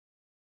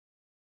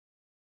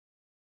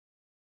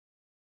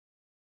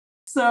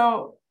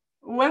So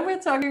when we're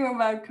talking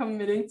about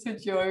committing to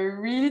joy, we're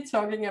really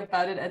talking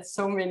about it at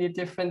so many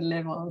different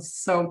levels.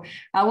 So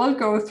I will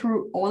go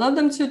through all of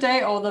them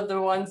today, all of the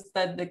ones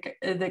that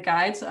the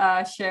guides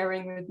are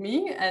sharing with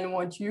me and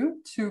want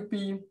you to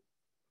be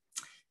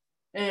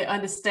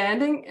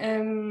understanding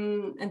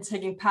and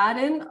taking part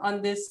in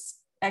on this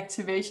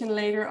activation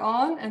later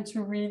on, and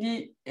to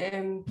really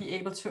be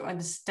able to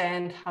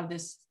understand how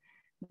this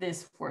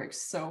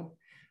works. So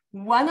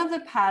one of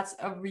the parts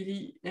of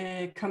really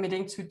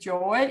committing to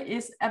joy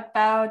is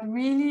about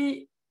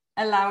really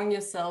allowing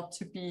yourself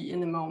to be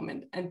in the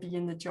moment and be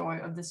in the joy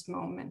of this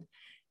moment.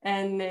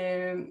 And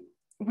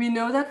we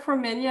know that for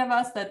many of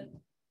us that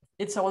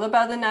it's all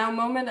about the now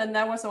moment. And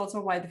that was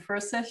also why the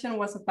first session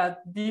was about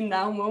the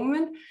now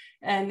moment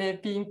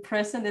and being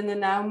present in the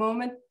now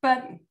moment.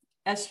 But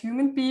as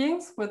human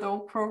beings with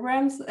old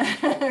programs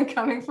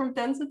coming from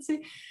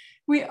density,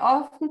 we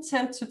often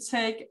tend to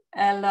take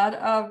a lot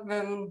of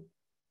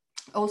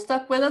old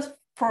stuff with us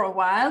for a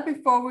while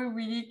before we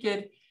really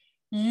get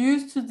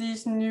used to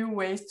these new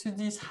ways, to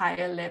these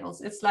higher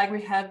levels. It's like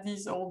we have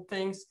these old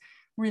things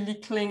really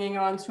clinging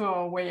on to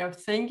our way of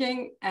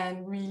thinking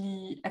and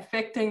really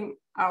affecting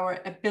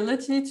our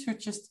ability to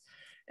just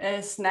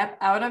snap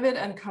out of it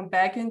and come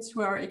back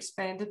into our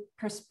expanded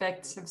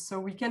perspective. So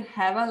we can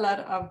have a lot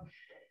of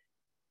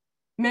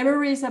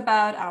memories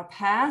about our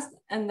past.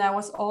 And that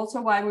was also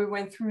why we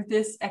went through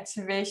this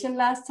activation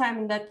last time,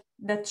 and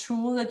that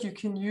tool that you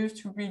can use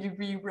to really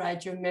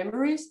rewrite your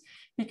memories,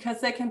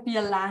 because that can be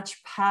a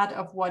large part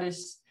of what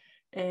is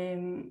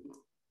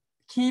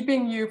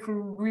keeping you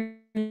from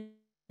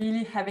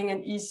really having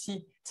an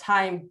easy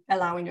time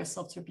allowing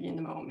yourself to be in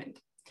the moment.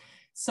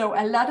 So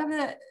a lot of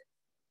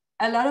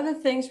the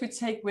things we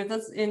take with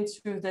us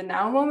into the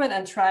now moment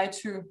and try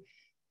to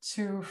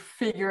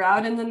figure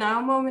out in the now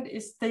moment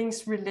is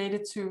things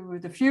related to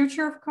the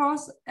future, of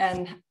course,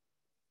 and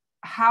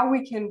how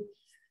we can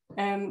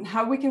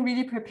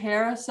really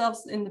prepare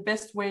ourselves in the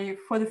best way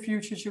for the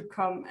future to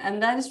come.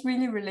 And that is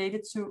really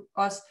related to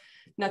us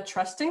not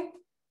trusting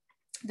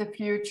the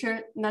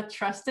future, not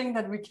trusting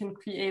that we can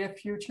create a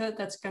future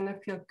that's going to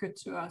feel good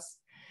to us.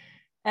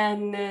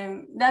 And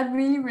that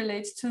really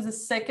relates to the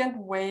second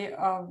way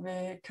of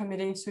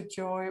committing to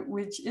joy,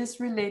 which is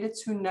related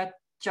to not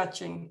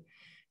judging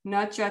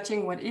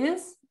what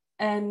is,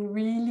 and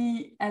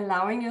really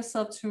allowing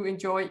yourself to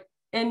enjoy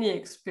any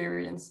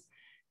experience.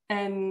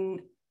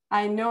 And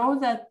I know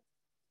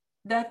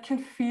that can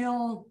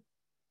feel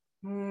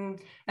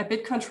a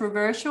bit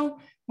controversial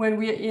when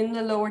we are in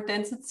the lower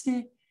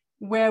density,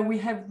 where we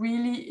have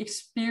really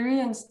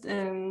experienced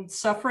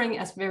suffering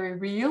as very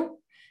real,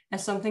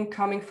 as something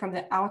coming from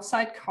the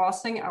outside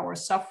causing our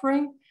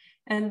suffering.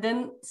 And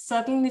then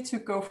suddenly to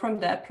go from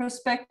that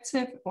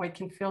perspective, or it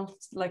can feel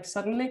like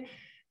suddenly,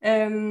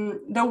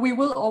 though we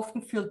will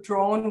often feel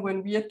drawn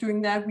when we are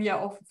doing that, we are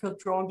often feel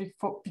drawn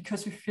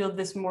because we feel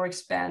this more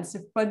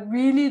expansive. But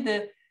really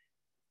the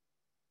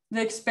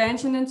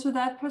expansion into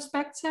that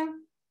perspective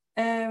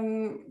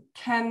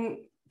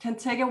can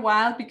take a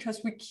while,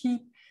 because we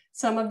keep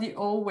some of the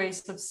old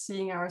ways of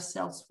seeing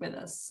ourselves with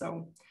us.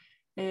 So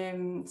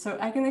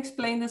I can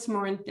explain this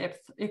more in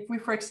depth. If we,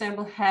 for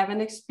example, have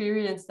an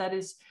experience that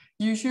is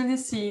usually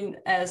seen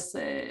as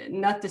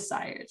not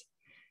desired,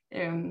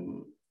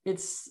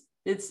 it's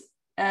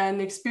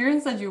an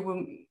experience that you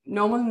will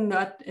normally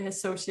not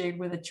associate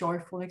with a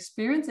joyful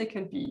experience. It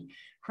can be,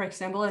 for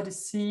example, a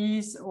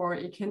disease, or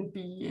it can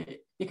be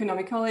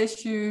economical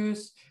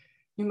issues.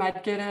 You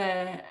might get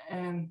a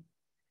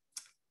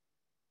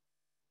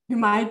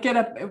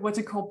what's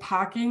it called,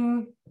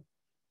 parking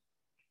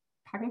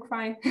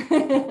fine,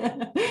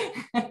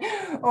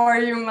 or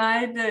you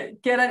might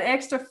get an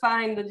extra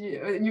fine that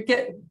you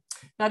get,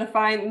 not a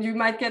fine, you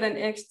might get an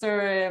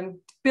extra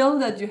bill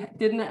that you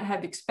didn't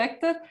have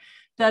expected,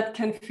 that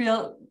can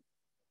feel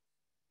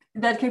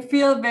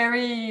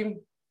very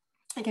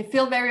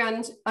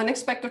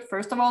unexpected,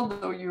 first of all,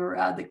 though you're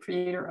the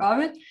creator of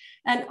it.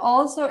 And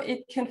also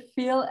it can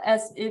feel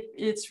as if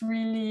it's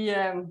really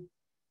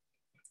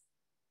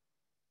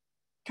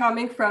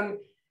coming from,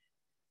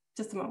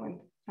 just a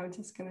moment, I'm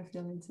just gonna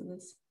feel into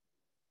this.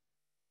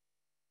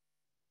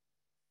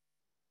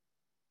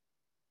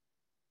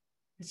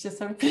 It's just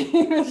some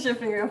people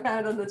shifting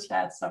around on the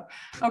chat. So,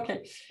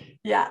 okay,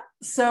 yeah.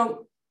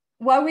 So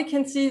what we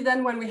can see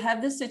then when we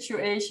have this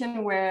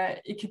situation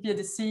where it could be a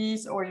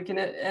disease, or you get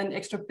an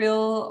extra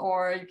bill,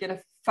 or you get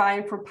a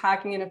fine for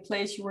parking in a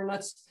place you were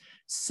not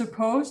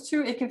supposed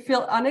to, it can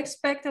feel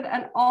unexpected.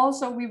 And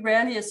also we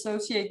rarely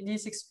associate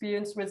these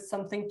experiences with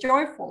something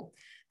joyful,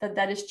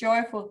 that is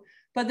joyful.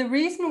 But the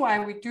reason why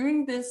we're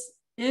doing this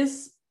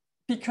is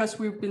because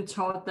we've been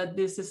taught that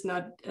this is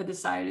not a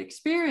desired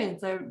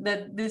experience,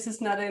 that this is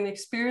not an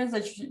experience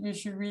that you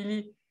should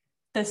really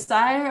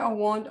desire or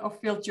want or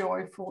feel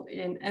joyful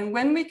in. And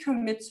when we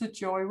commit to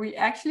joy, we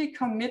actually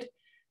commit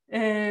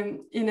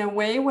in a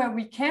way where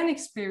we can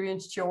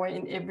experience joy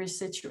in every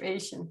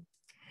situation.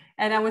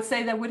 And I would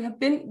say there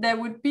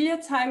would be a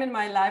time in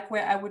my life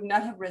where I would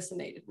not have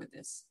resonated with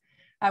this,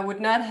 I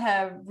would not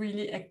have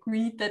really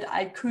agreed that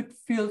I could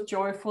feel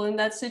joyful in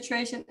that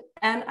situation.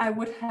 And I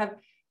would have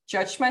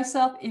judged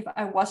myself if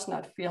I was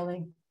not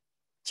feeling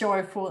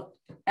joyful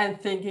and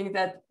thinking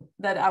that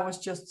I was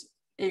just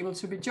able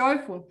to be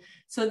joyful.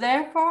 So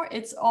therefore,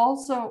 it's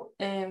also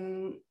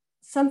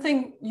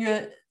something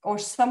or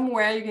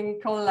somewhere you can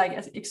call it like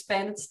an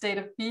expanded state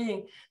of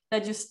being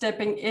that you're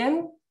stepping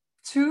in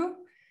to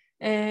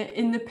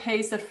in the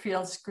pace that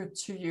feels good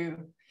to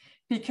you.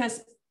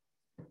 Because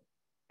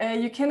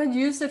you cannot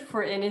use it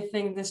for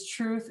anything, this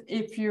truth,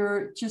 if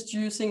you're just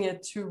using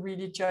it to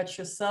really judge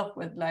yourself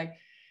with like,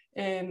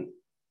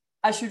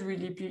 I should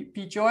really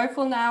be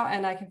joyful now,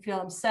 and I can feel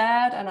I'm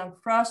sad and I'm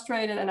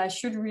frustrated, and I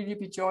should really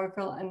be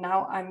joyful, and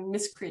now I'm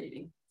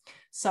miscreating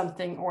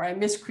something, or I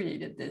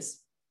miscreated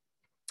this.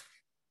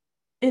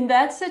 In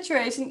that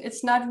situation,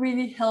 it's not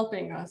really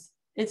helping us.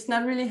 It's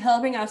not really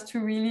helping us to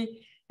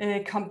really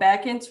come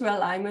back into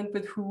alignment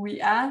with who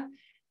we are.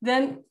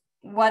 Then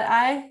what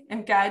I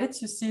am guided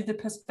to see, the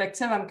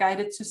perspective I'm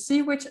guided to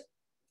see, which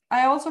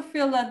I also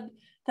feel that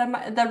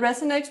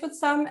resonates with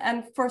some,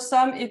 and for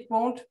some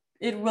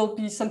it will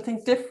be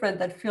something different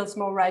that feels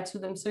more right to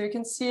them. So you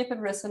can see if it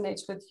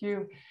resonates with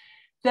you,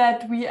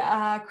 that we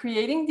are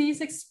creating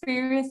these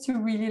experiences to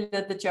really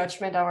let the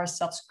judgment of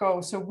ourselves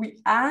go. So we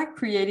are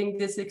creating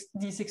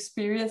these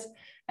experiences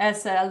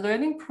as a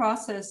learning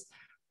process,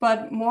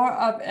 but more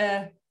of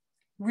a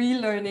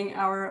relearning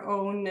our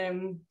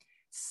own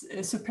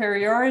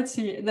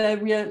superiority,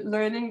 that we are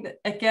learning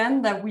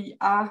again that we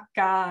are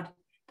God,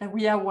 that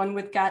we are one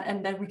with God,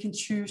 and that we can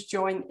choose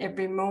joy in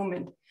every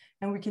moment,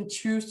 and we can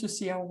choose to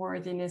see our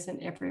worthiness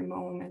in every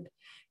moment.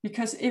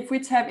 Because if we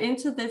tap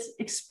into this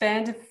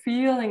expanded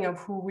feeling of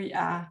who we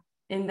are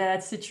in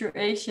that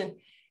situation,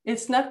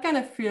 it's not going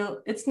to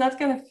feel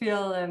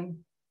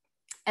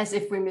as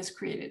if we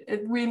miscreated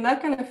it. We're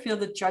not going to feel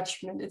the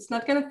judgment. It's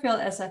not going to feel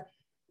as a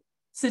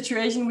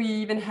situation we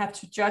even have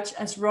to judge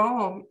as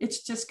wrong.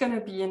 It's just going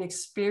to be an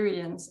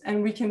experience,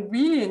 and we can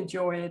really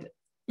enjoy it,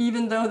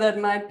 even though that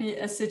might be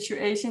a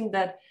situation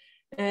that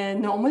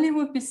normally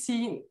would be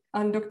seen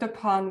and looked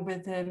upon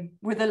with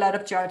a lot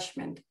of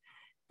judgment.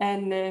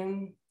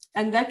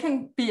 And that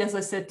can be, as I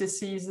said,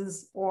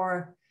 diseases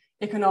or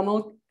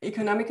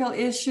economical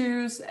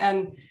issues,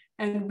 and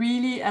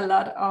really a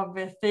lot of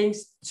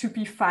things, to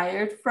be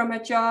fired from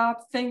a job,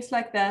 things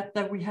like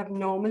that we have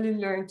normally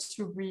learned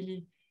to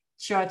really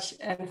judge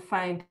and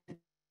find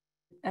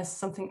as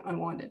something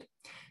unwanted.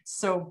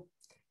 So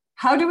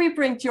how do we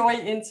bring joy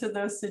into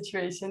those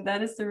situations?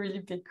 That is the really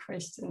big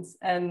questions.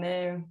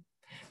 And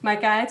my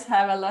guides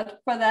have a lot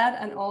for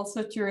that. And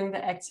also during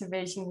the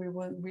activation, we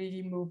will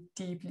really move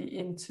deeply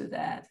into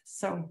that.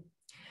 So,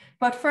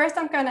 but first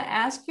I'm going to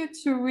ask you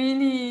to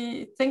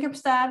really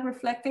start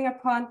reflecting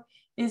upon,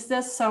 is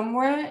there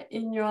somewhere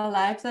in your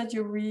life that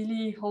you're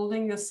really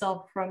holding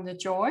yourself from the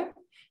joy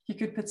you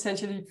could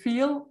potentially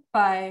feel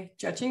by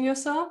judging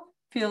yourself,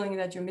 feeling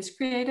that you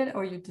miscreated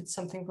or you did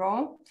something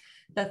wrong,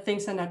 that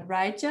things are not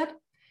right yet?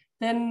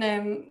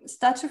 Then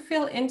start to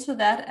feel into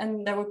that,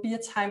 and there will be a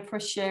time for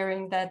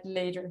sharing that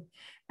later.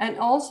 And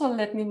also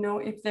let me know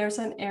if there's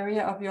an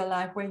area of your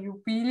life where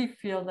you really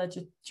feel that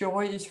your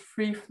joy is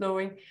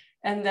free-flowing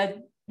and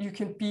that you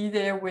can be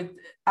there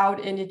without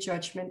any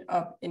judgment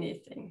of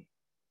anything.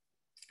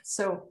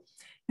 So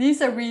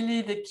these are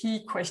really the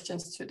key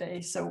questions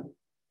today. So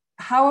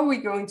how are we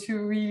going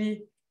to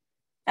really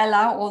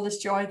allow all this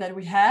joy that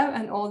we have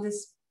and all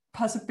these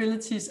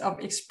possibilities of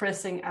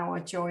expressing our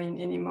joy in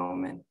any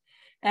moment?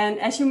 And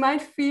as you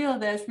might feel,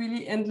 there's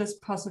really endless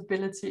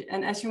possibility.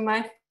 And as you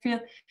might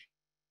feel,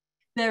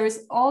 there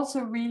is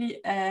also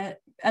really a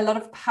lot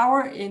of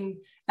power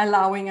in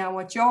allowing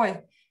our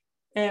joy,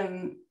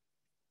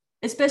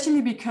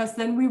 especially because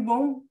then we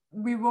won't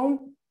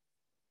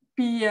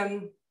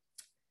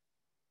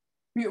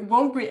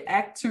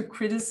react to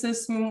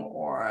criticism,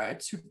 or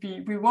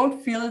we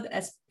won't feel it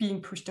as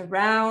being pushed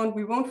around.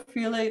 We won't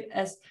feel it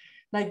as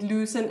like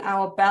losing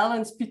our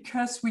balance,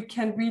 because we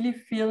can really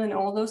feel in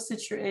all those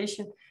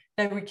situations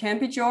that we can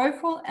be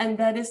joyful, and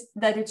that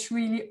it's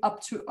really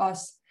up to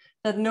us,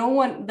 that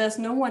there's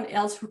no one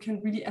else who can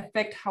really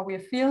affect how we're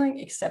feeling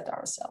except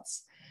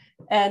ourselves.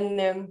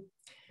 And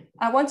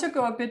I want to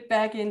go a bit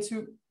back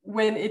into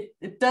when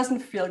it doesn't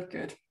feel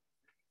good.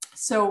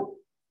 So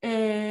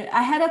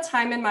I had a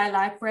time in my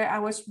life where I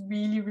was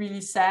really,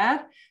 really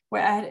sad,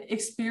 where I had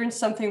experienced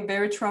something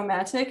very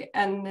traumatic,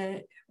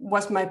 and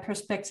was my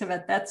perspective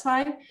at that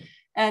time.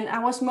 And I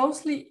was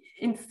mostly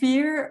in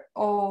fear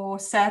or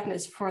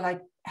sadness for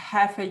like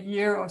half a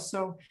year or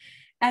so.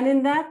 And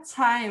in that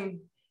time,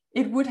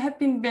 it would have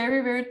been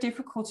very, very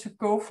difficult to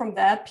go from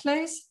that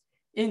place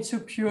into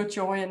pure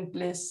joy and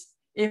bliss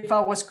if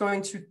I was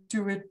going to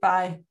do it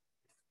by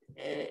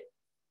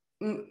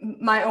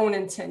my own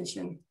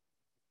intention.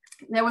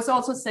 There was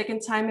also a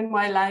second time in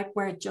my life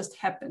where it just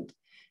happened.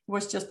 It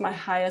was just my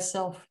higher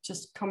self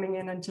just coming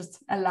in and just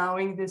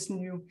allowing this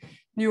new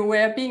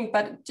way of being.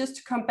 But just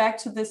to come back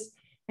to this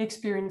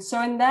experience.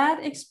 So in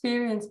that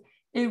experience,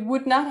 it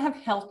would not have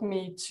helped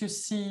me to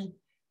see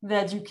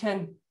that you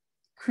can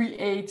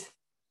create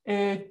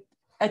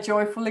a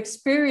joyful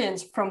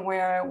experience from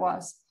where I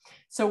was.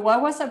 So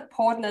what was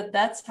important at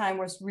that time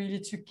was really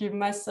to give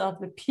myself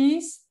the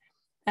peace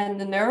and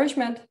the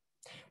nourishment,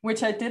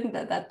 which I didn't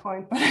at that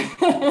point, but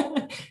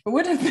it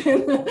would have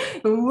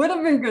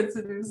been good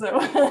to do so.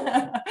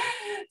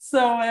 So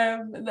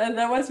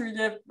that was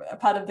really a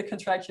part of the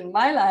contraction in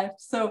my life.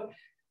 So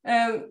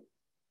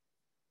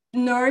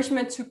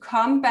nourishment to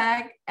come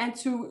back and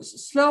to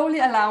slowly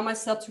allow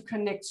myself to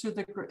connect to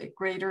the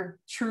greater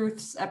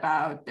truths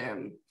about,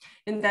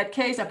 in that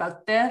case,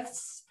 about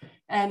deaths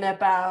and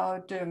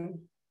about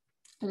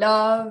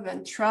love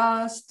and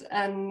trust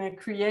and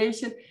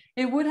creation.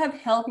 It would have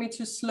helped me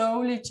to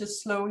slowly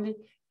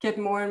get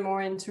more and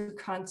more into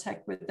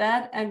contact with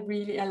that and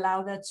really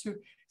allow that to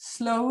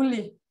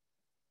slowly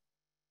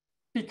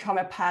become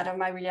a part of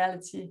my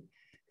reality.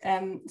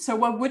 So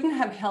what wouldn't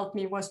have helped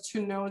me was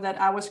to know that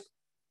I was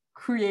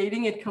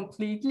creating it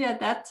completely at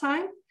that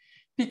time,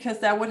 because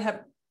that would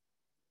have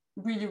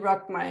really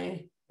rocked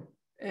my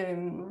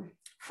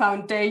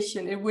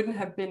foundation. It wouldn't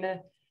have been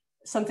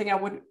something I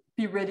would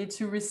be ready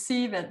to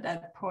receive at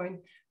that point.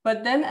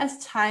 But then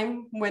as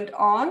time went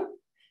on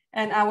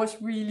and I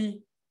was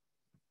really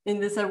in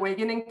this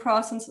awakening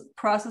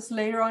process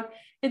later on,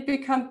 it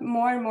became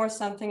more and more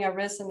something I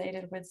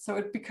resonated with. So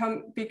it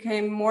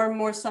became more and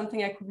more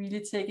something I could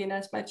really take in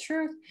as my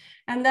truth.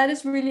 And that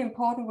is really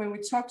important when we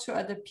talk to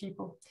other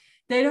people.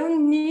 They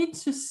don't need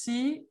to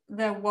see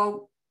that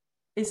what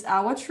is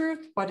our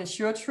truth, what is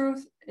your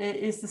truth,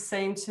 is the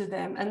same to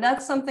them. And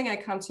that's something I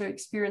come to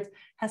experience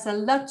has a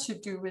lot to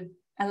do with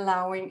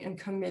allowing and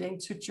committing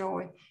to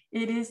joy.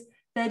 It is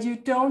that you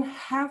don't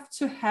have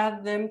to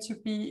have them to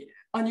be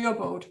on your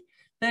boat.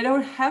 They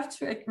don't have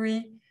to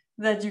agree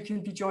that you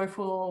can be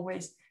joyful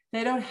always.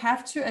 They don't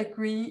have to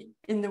agree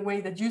in the way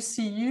that you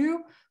see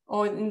you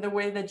or in the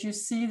way that you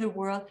see the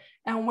world.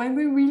 And when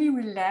we really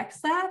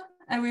relax that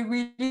and we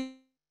really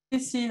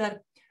see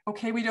that,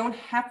 okay, we don't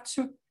have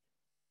to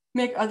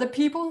make other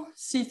people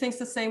see things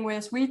the same way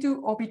as we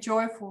do or be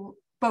joyful,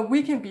 but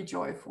we can be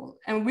joyful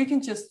and we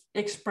can just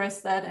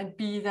express that and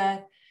be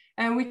that.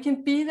 And we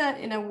can be that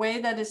in a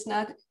way that is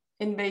not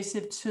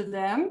invasive to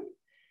them,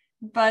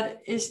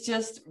 but it's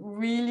just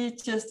really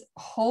just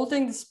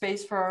holding the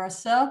space for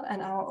ourselves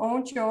and our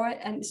own joy.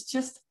 And it's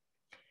just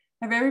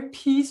a very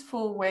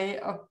peaceful way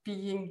of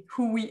being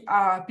who we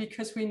are,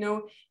 because we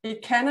know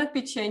it cannot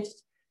be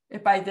changed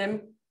by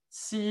them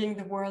seeing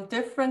the world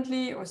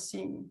differently or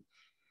seeing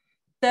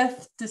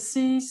death,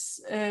 disease,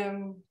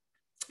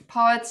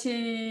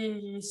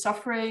 poverty,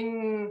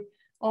 suffering,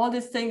 all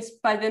these things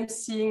by them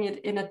seeing it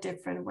in a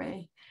different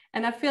way.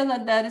 And I feel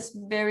that that is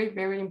very,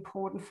 very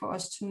important for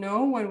us to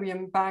know when we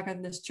embark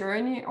on this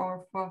journey,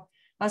 or for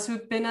us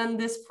who've been on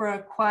this for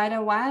quite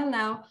a while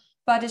now,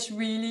 but it's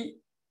really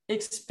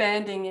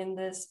expanding in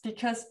this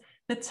because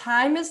the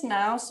time is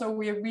now. So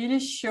we're really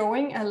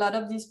showing a lot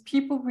of these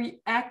people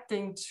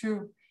reacting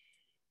to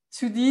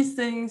these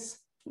things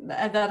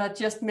that I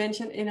just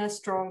mentioned in a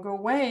stronger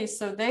way.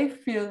 So they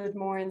feel it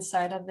more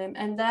inside of them.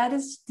 And that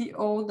is the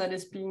old that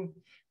is being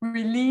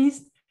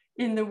released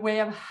in the way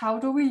of how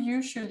do we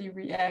usually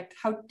react?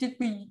 How did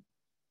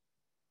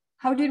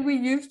we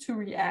used to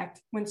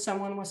react when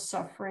someone was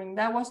suffering?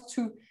 That was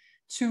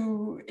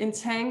to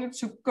entangle,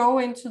 to go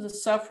into the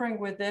suffering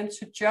with them,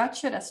 to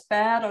judge it as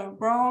bad or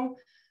wrong,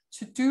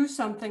 to do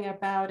something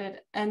about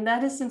it. And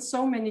that is in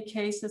so many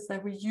cases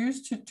that we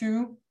used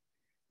to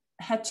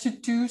had to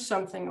do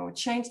something or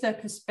change their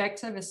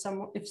perspective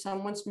if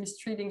someone's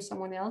mistreating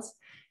someone else,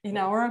 in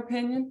our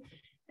opinion.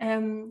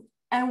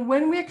 And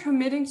when we're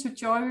committing to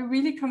joy, we're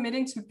really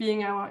committing to being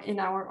in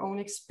our own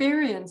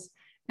experience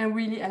and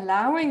really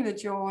allowing the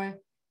joy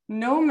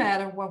no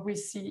matter what we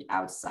see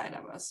outside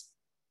of us.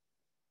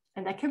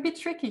 And that can be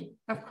tricky,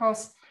 of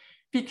course,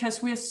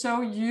 because we're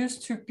so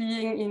used to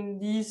being in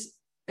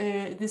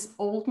this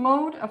old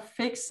mode of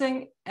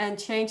fixing and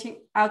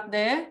changing out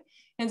there,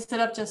 instead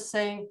of just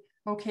saying,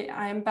 okay,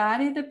 I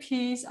embody the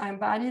peace, I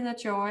embody the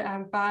joy,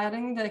 I'm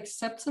embodying the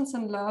acceptance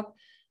and love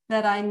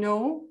that I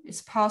know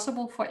is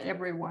possible for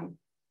everyone.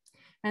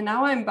 And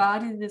now I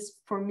embody this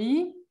for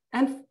me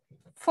and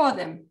for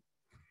them.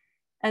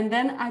 And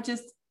then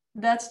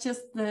that's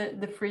just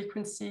the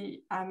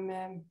frequency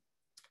I'm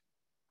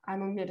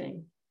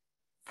emitting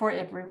for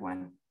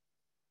everyone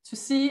to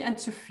see and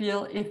to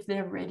feel if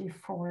they're ready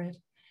for it.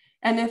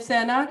 And if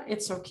they're not,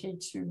 it's okay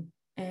too.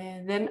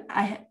 Then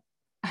I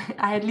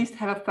at least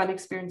have a fun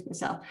experience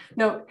myself.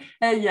 No,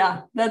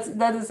 yeah,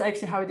 that is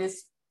actually how it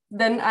is.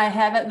 Then I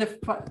have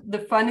the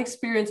fun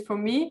experience for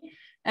me,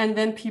 and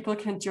then people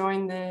can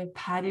join the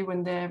party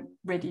when they're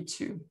ready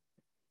to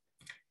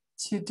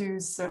do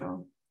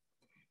so.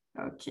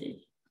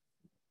 Okay.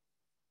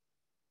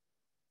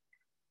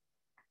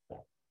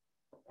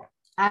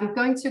 I'm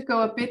going to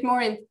go a bit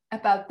more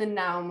about the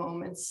now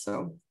moments.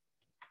 So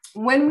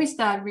when we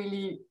start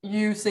really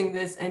using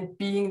this and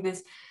being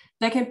this,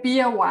 there can be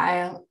a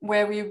while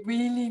where we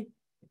really,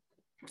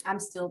 I'm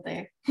still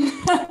there,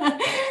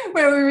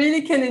 where we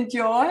really can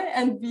enjoy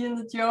and be in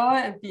the joy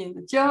and be in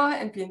the joy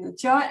and be in the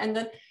joy. And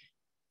then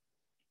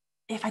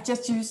if I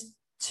just use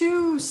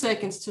 2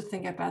 seconds to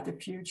think about the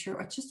future,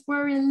 or just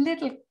worry a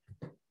little,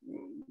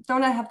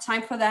 don't I have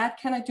time for that?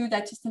 Can I do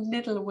that just a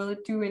little? Will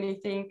it do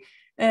anything?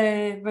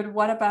 But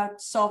what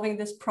about solving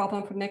this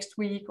problem for next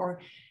week?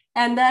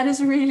 And that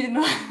is really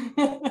not,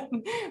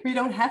 we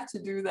don't have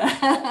to do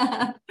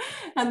that.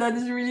 And that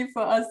is really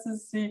for us to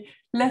see,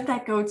 let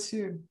that go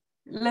too.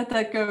 Let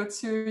that go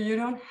too. You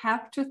don't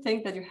have to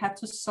think that you have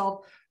to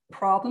solve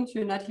problems.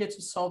 You're not here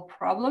to solve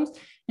problems.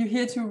 You're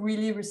here to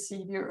really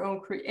receive your own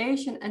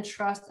creation and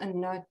trust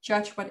and not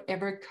judge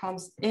whatever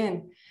comes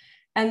in.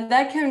 And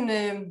that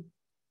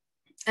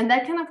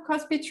can of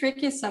course be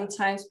tricky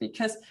sometimes,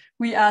 because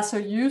we are so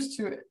used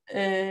to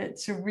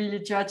really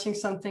judging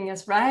something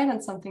as right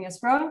and something as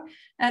wrong.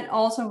 And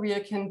also we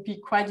can be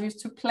quite used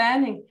to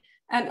planning,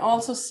 and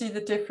also see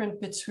the difference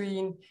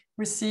between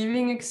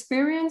receiving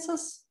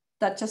experiences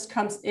that just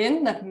comes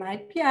in, that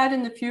might be out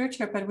in the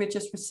future, but we're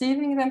just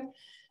receiving them,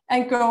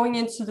 and going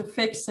into the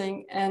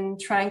fixing and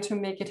trying to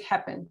make it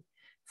happen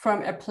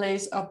from a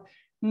place of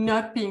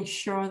not being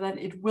sure that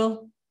it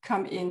will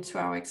come into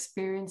our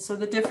experience. So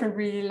the difference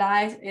really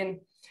lies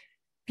in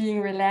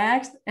being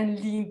relaxed and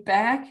lean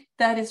back.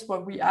 That is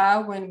what we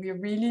are when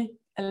we're really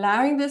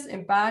allowing this,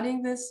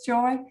 embodying this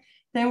joy.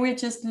 Then we're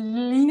just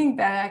leaning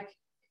back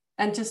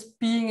and just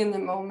being in the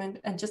moment,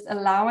 and just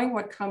allowing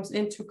what comes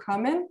in to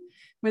come in,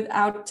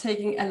 without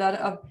taking a lot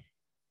of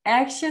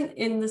action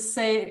in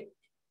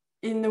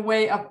the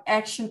way of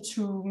action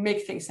to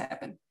make things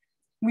happen.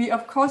 We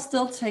of course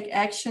still take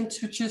action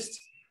to just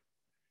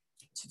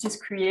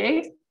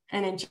create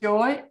and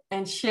enjoy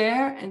and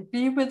share and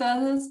be with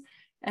others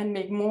and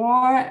make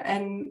more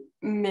and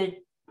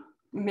make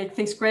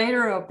things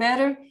greater or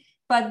better.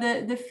 But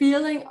the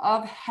feeling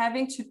of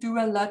having to do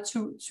a lot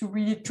to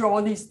really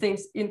draw these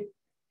things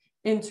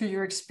into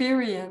your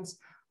experience,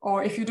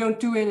 or if you don't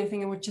do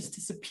anything, it would just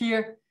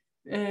disappear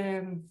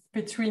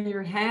between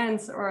your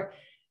hands, or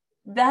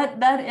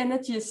that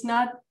energy is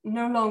no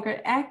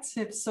longer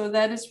active. So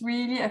that is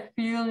really a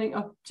feeling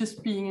of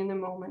just being in the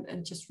moment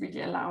and just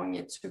really allowing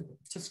it to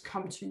just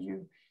come to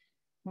you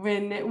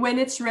when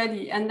it's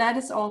ready. And that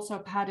is also a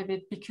part of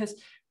it, because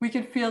we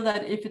can feel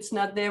that if it's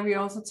not there, we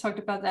also talked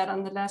about that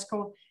on the last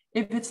call,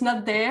 if it's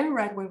not there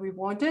right when we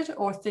want it,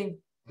 or think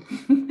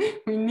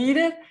we need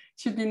it,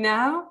 should be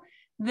now,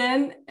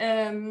 then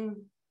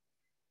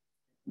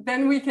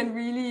we can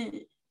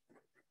really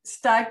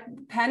start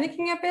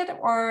panicking a bit,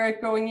 or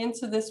going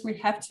into this, we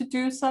have to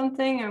do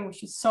something and we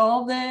should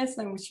solve this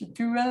and we should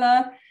do a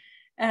lot.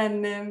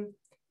 And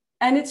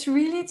it's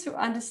really to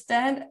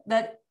understand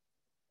that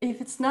if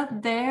it's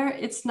not there,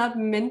 it's not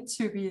meant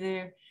to be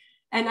there.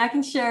 And I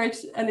can share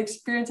an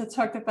experience. I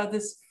talked about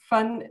this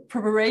fun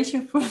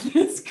preparation for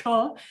this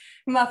call.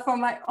 For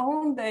my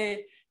own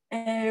day,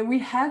 we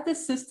have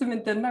this system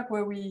in Denmark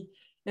where we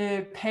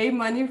pay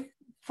money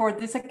for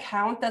this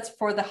account that's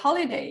for the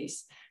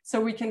holidays. So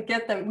we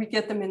get them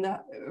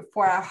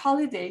for our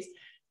holidays.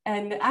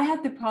 And I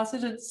had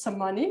deposited some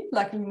money,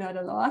 luckily not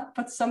a lot,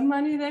 but some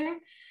money there.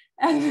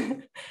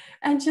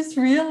 And just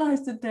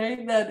realized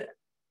today that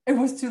it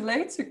was too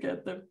late to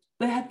get them.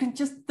 They had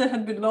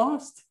been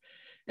lost.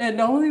 And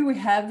normally we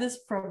have this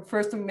from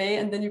 1st of May,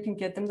 and then you can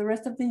get them the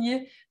rest of the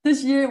year.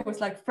 This year it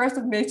was like 1st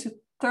of May to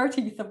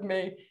 30th of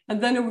May.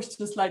 And then it was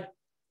just like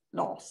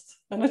lost.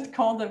 And I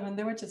called them and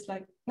they were just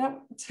like,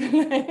 no,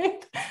 too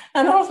late.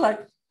 And I was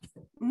like,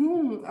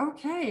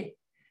 okay,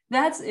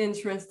 that's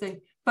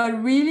interesting.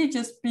 But really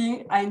just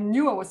I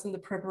knew I was in the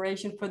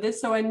preparation for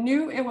this. So I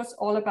knew it was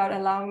all about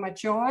allowing my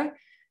joy,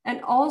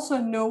 and also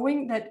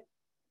knowing that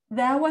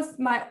was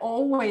my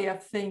old way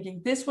of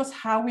thinking. This was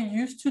how we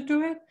used to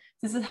do it.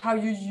 This is how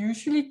you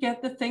usually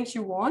get the things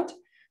you want,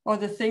 or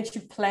the things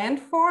you planned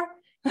for,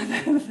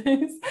 the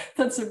things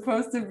that's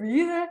supposed to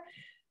be there.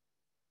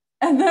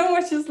 And then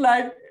was just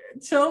like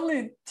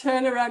totally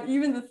turn around,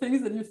 even the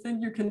things that you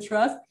think you can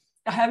trust.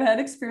 I have had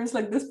experience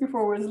like this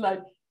before, where it's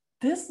like,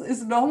 this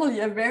is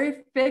normally a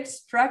very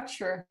fixed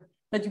structure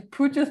that you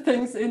put your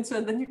things into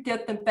and then you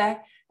get them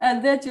back.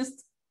 And they're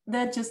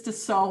just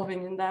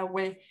dissolving in that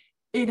way,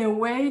 in a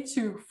way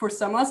to, for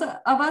some of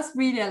us,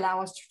 really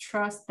allow us to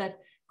trust that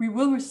we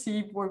will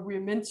receive what we're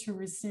meant to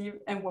receive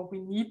and what we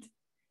need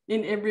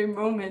in every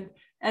moment,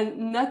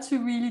 and not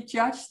to really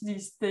judge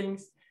these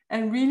things,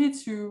 and really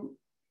to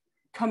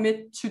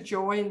commit to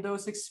joy in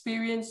those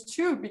experiences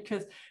too,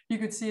 because you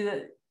could see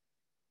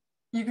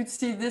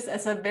this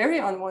as a very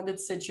unwanted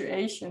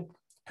situation,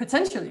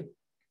 potentially.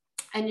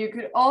 And you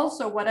could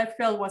also, what I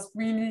felt was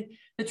really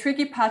the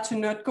tricky part, to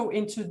not go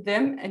into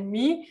them and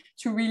me,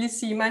 to really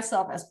see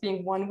myself as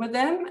being one with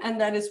them.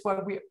 And that is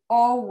what we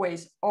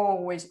always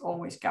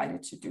guide you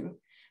to do.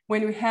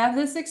 When we have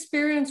this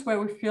experience where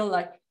we feel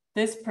like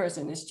this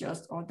person is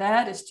just, or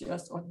that is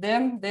just, or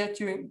them, they're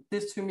doing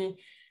this to me,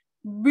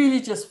 really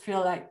just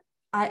feel like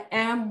I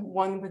am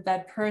one with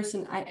that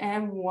person. I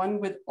am one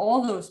with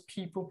all those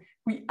people.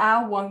 We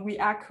are one. We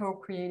are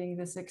co-creating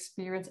this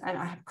experience. And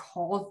I have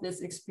called this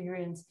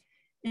experience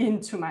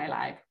into my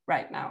life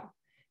right now,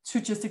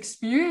 to just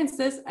experience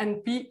this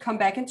and come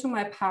back into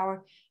my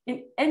power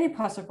in any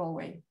possible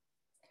way.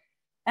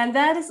 And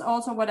that is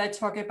also what I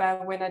talk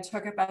about when I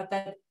talk about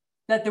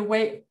that the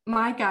way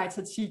my guides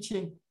are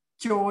teaching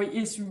joy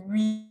is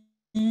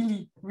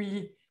really,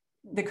 really,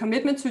 the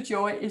commitment to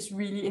joy is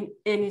really in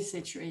any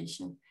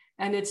situation.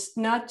 And it's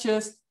not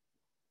just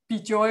be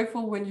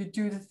joyful when you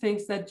do the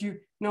things that you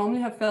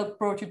normally have felt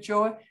brought you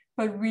joy,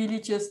 but really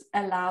just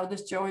allow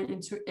this joy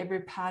into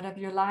every part of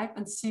your life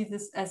and see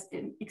this as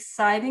an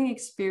exciting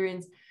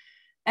experience.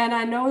 And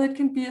I know it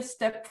can be a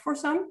step for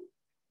some,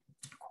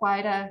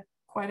 quite a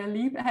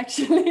leap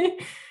actually,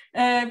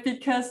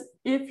 because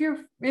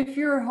if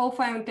your whole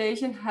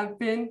foundation have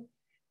been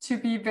to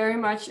be very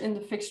much in the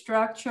fixed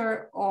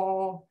structure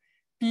or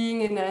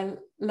being in a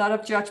lot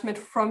of judgment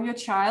from your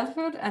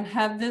childhood and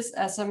have this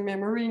as a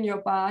memory in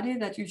your body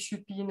that you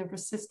should be in a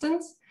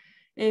resistance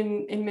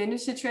in many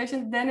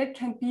situations, then it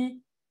can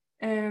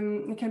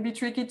be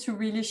tricky to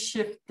really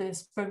shift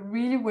this. But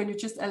really, when you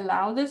just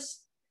allow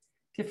this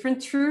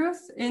different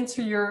truth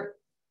into your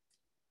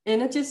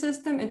energy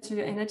system, into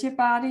your energy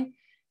body,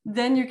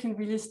 then you can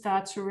really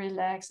start to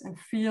relax and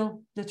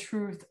feel the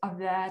truth of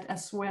that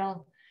as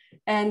well.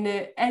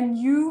 And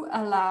you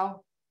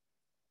allow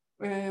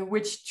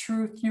which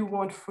truth you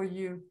want for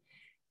you.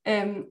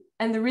 And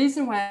the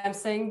reason why I'm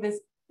saying this,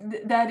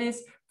 that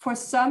is for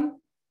some,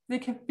 they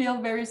can feel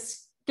very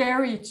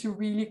scary to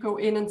really go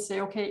in and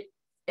say, okay,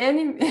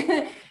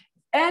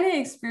 any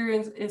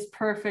experience is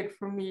perfect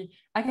for me.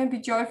 I can be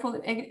joyful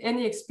in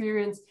any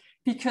experience,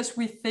 because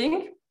we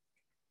think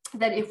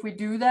that if we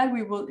do that,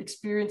 we will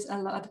experience a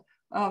lot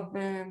of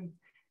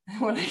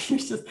what I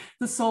use, just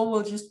the soul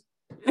will just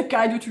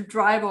guide you to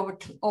drive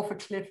off a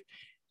cliff.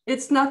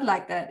 It's not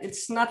like that.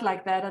 It's not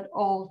like that at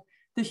all.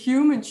 The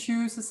human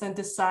chooses and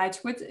decides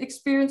which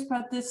experience,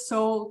 but the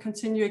soul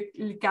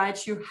continually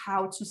guides you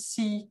how to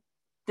see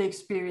the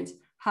experience,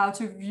 how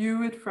to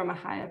view it from a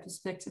higher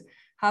perspective,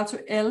 how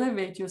to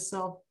elevate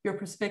yourself, your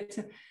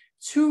perspective,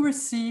 to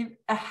receive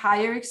a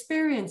higher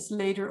experience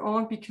later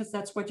on, because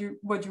that's what you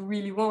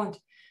really want.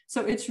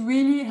 So it's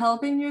really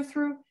helping you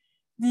through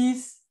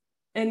these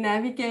and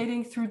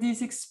navigating through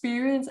these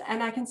experiences.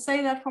 And I can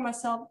say that for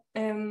myself,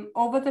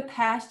 over the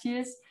past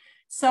years,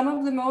 some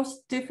of the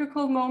most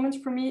difficult moments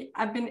for me,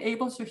 I've been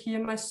able to hear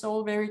my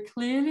soul very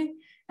clearly,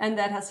 and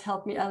that has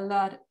helped me a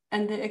lot.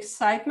 And the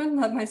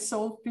excitement that my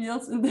soul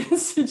feels in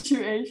this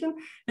situation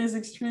is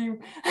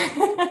extreme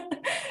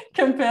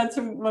compared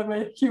to what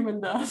my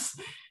human does.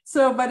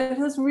 So, but it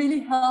has really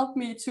helped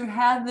me to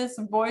have this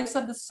voice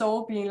of the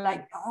soul being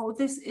like, oh,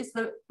 this is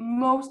the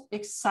most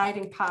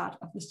exciting part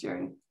of this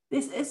journey.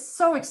 This is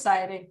so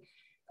exciting.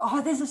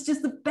 Oh, this is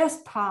just the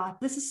best part.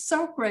 This is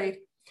so great.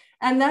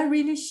 And that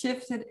really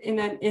shifted in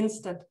an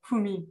instant for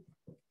me,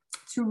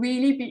 to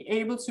really be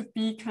able to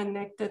be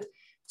connected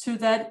to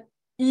that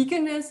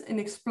eagerness in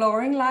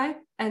exploring life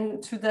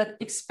and to that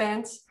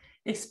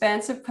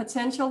expansive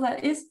potential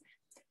that is.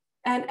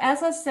 And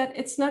as I said,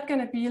 it's not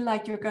going to be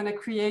like you're going to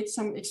create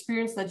some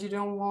experience that you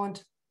don't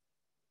want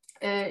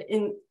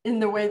in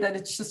the way that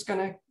it's just going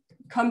to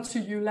come to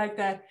you like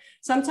that.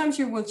 Sometimes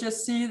you will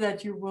just see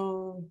that you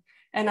will,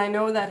 and I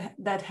know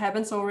that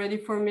happens already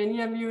for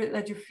many of you,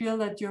 that you feel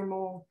that you're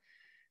more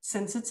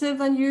sensitive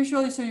than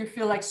usual. So you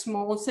feel like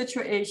small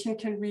situation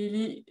can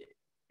really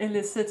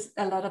elicit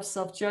a lot of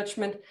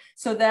self-judgment.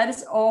 So that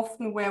is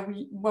often where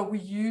we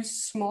use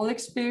small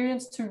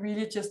experience to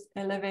really just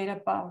elevate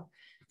above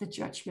the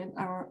judgment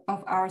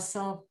of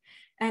ourselves.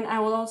 And I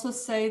will also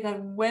say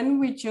that when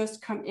we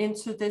just come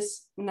into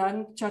this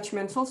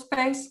non-judgmental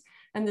space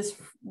and this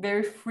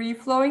very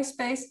free-flowing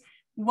space,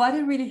 what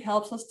it really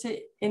helps us to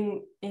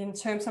in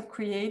terms of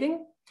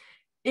creating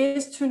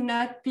is to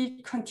not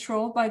be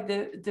controlled by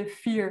the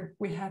fear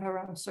we have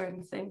around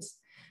certain things.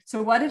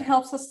 So what it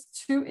helps us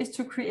to is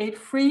to create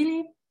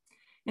freely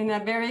in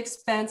a very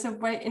expansive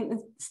way,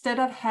 instead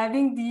of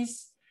having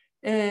these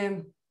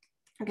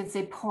I can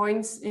say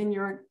points in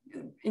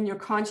your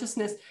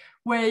consciousness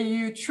where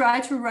you try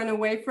to run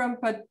away from,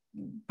 but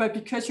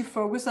because you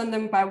focus on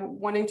them by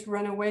wanting to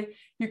run away,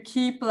 you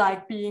keep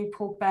like being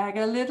pulled back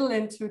a little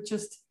into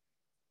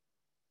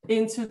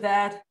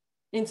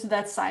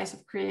that size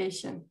of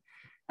creation.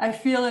 I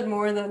feel it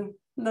more than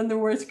the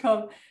words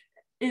come.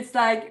 It's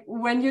like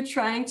when you're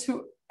trying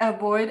to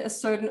avoid a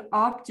certain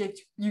object,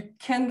 you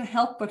can't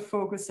help but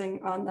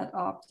focusing on that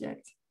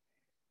object.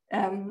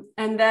 And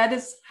that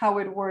is how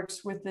it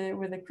works with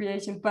the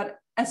creation. But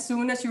as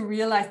soon as you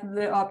realize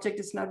the object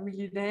is not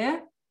really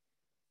there,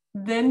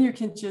 then you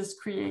can just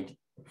create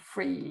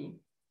freely.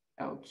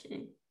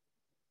 Okay.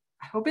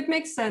 I hope it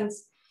makes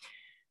sense.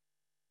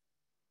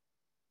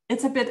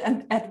 It's a bit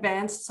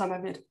advanced, some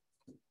of it,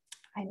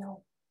 I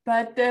know.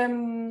 But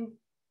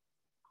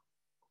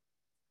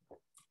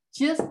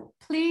just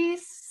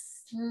please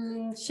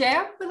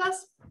share with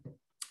us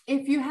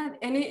if you have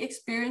any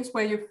experience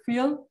where you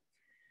feel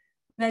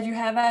that you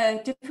have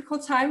a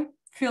difficult time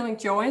feeling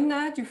joy in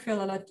that, you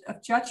feel a lot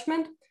of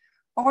judgment,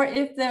 or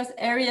if there's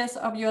areas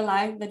of your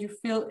life that you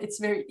feel it's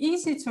very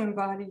easy to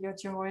embody your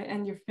joy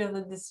and you feel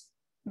that this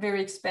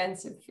very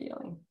expansive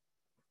feeling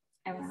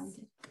around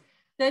it.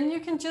 Then you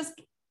can just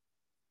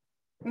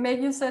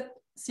make yourself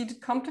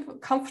seated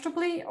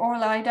comfortably or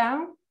lie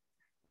down,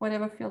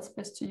 whatever feels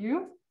best to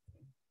you.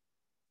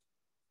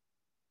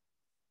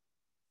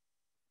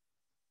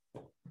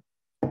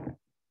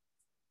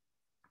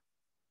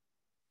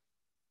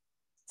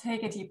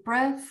 Take a deep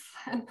breath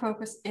and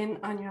focus in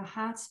on your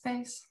heart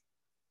space.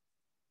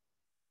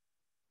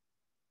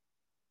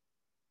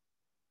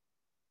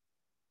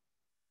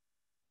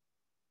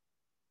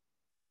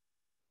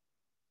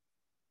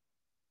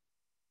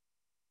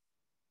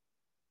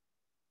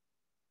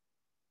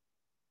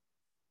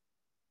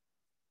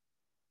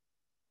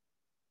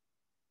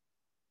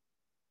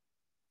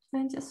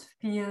 And just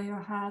feel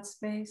your heart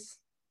space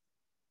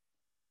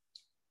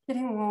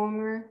getting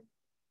warmer,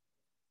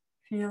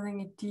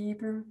 feeling it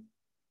deeper,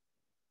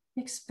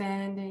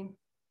 expanding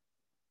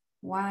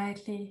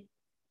widely.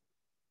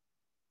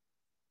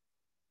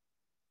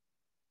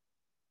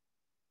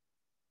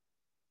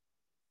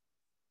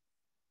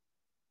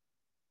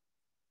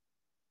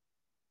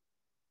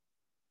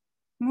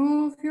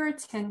 Move your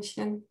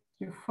attention,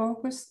 your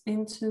focus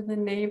into the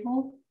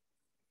navel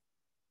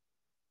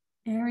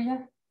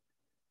area,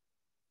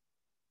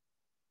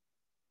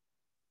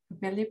 the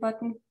belly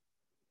button,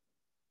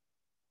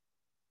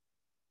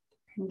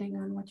 depending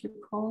on what you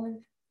call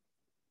it.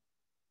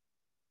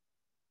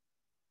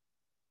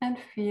 And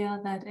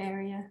feel that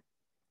area.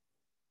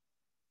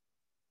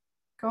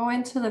 Go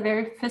into the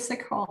very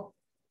physical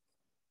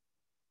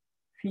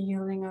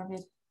feeling of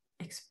it,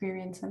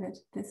 experience of it,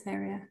 this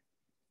area.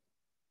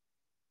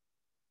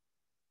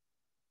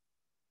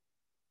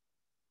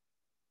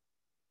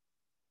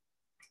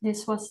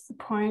 This was the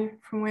point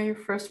from where you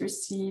first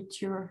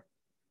received your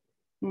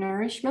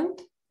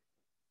nourishment.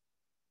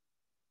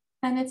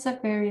 And it's a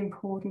very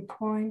important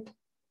point,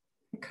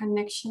 a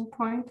connection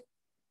point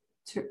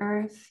to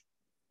Earth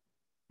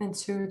and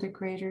to the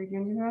greater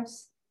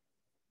universe.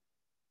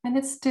 And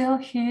it's still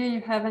here,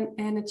 you have an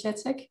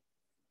energetic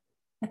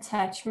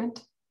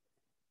attachment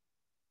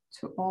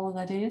to all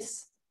that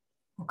is,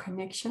 or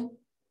connection,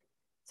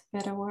 it's a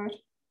better word.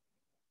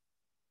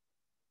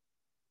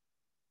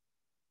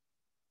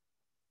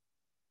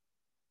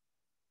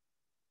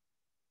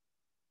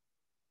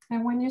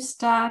 And when you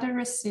started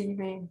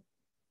receiving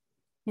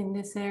in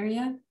this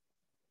area,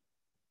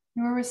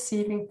 you were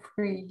receiving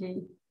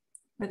freely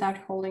without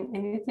holding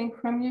anything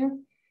from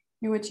you.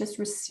 You were just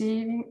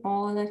receiving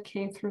all that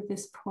came through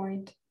this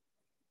point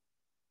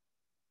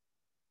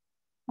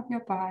of your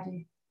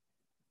body.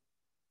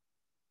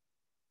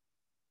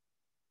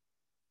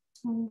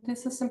 And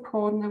this is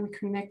important that we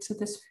connect to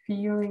this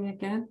feeling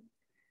again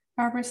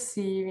of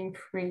receiving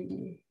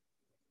freely.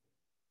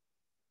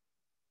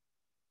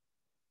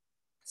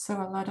 So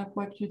a lot of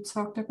what you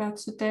talked about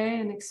today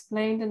and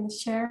explained in the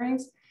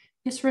sharings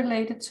is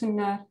related to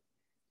not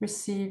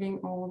receiving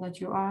all that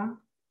you are,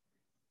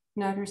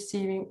 not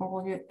receiving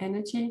all your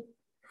energy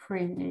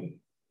freely,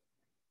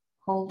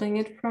 holding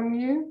it from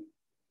you,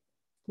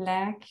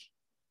 lack,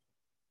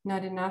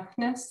 not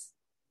enoughness,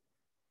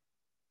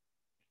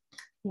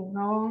 being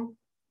wrong,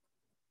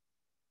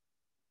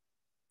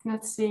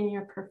 not seeing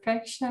your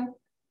perfection,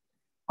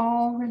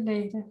 all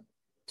related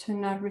to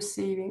not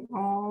receiving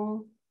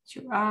all that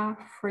you are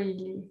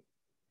freely.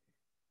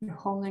 You're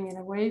holding it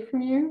away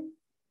from you,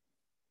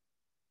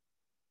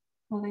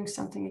 holding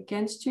something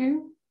against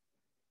you,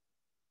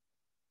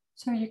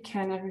 so you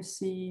cannot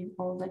receive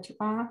all that you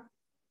are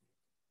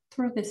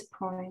through this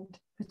point.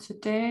 But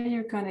today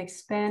you're going to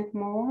expand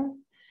more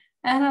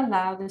and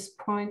allow this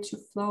point to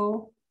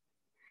flow,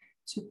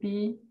 to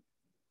be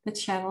the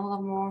channel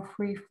of more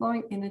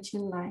free-flowing energy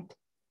and light.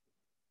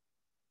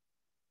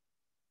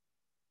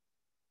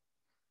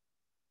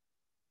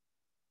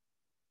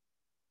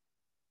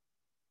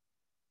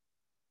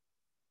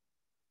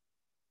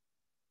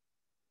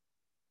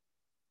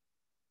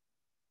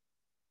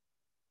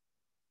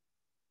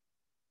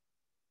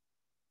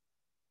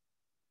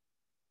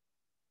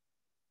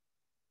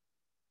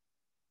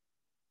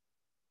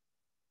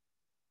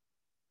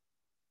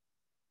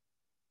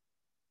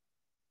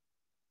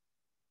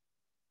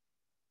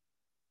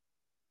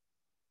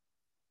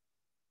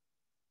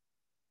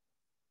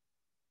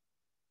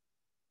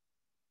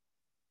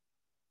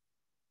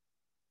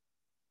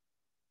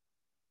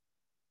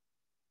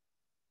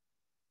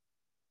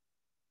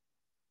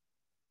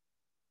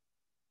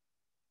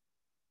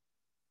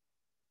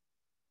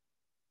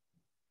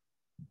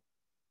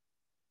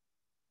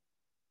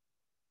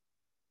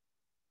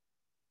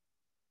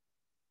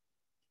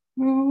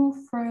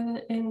 Move further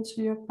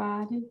into your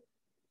body.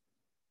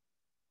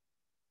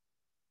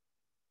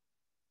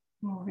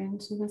 Move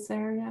into this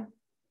area.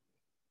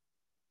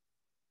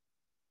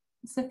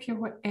 As if you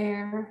were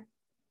air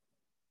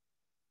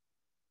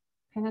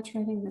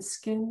penetrating the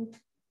skin,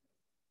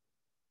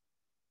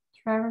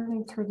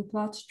 traveling through the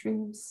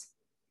bloodstreams,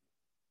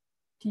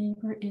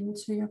 deeper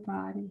into your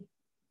body.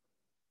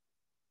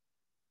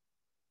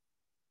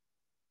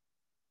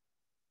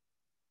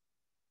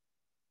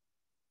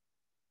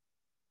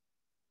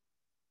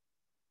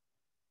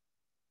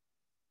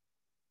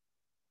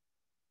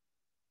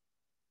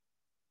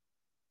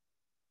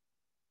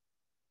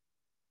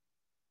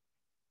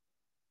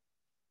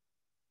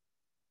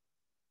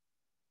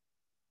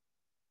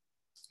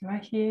 You are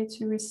here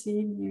to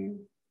receive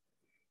you,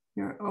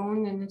 your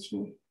own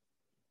energy,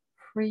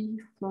 free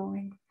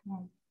flowing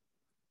from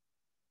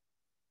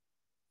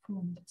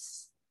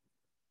fullness.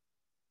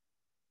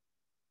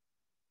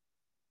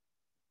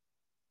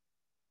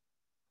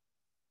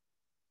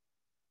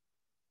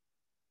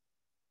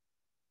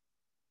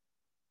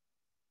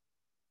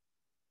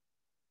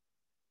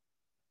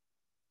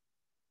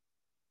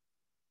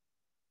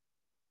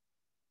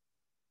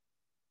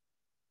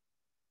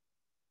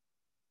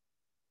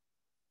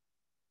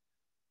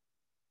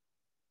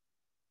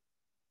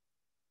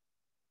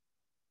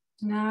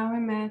 Now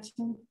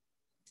imagine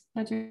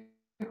that you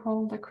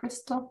hold a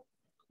crystal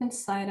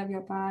inside of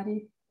your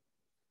body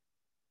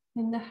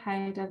in the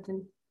height of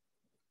the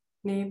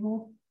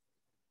navel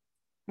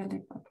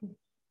belly button.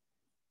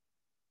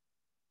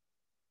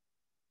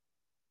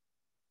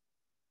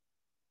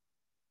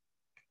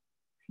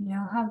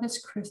 Feel how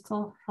this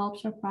crystal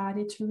helps your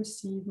body to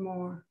receive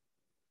more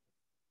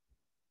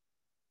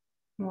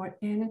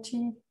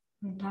energy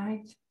and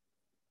light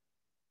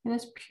in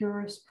its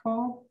purest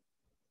form,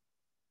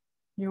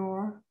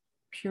 your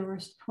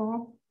purest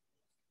form,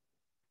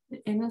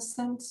 the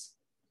innocence,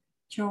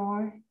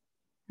 joy,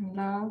 and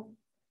love,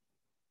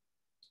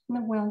 and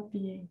the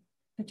well-being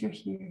that you're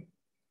here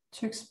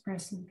to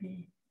express and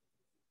be.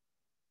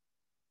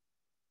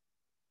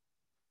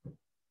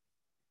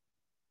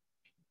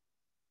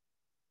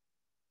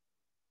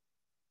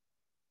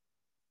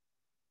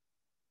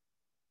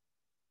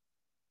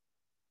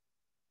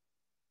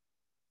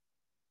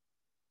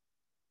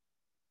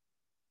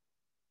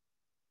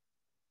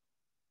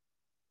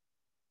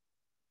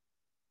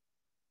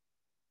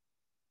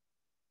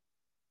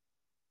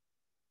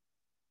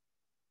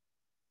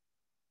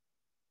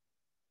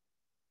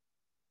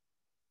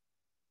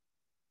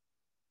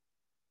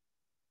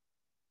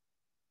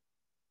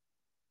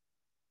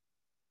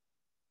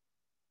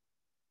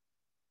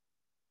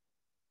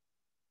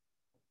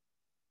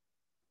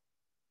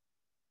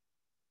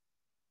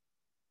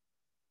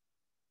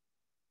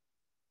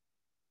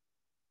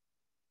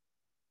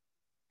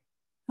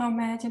 Now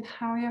imagine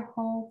how your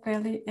whole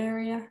belly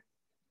area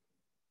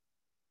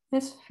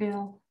is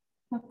filled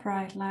with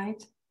bright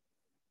light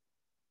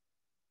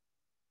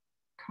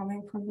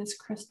coming from this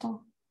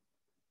crystal,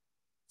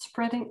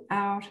 spreading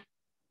out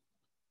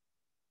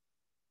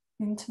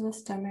into the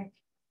stomach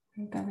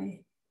and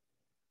belly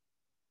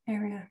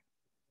area.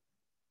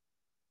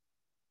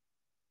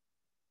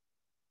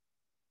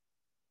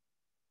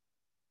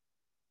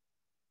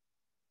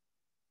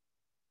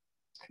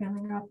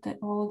 Filling up the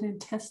old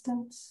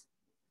intestines,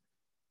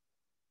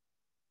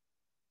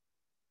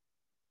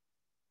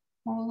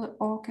 all the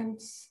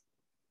organs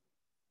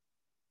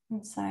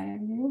inside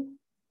of you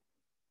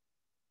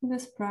with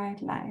this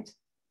bright light.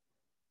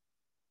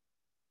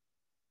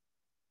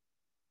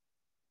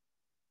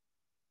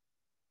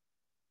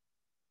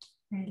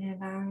 Really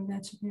allowing there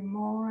to be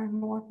more and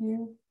more of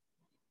you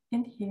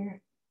in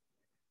here.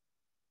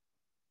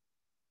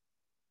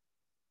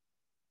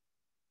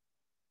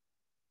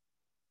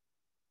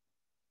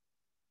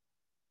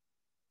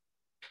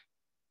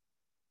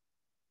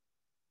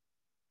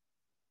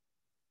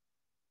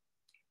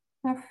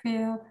 Now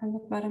feel from the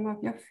bottom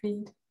of your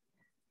feet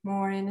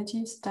more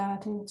energy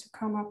starting to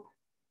come up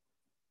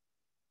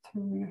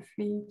through your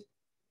feet.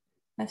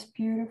 This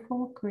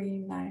beautiful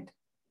green light,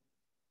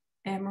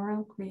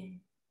 emerald green,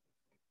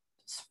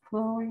 just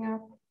flowing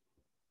up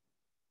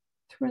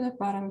through the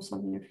bottoms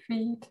of your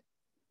feet,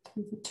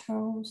 through the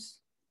toes,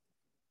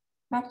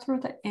 up through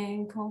the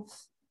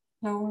ankles,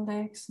 lower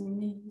legs and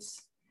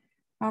knees,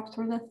 up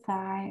through the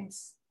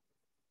thighs,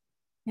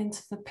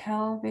 into the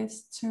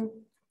pelvis to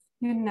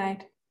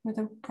unite with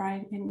a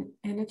bright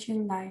energy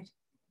and light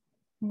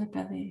in the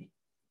belly.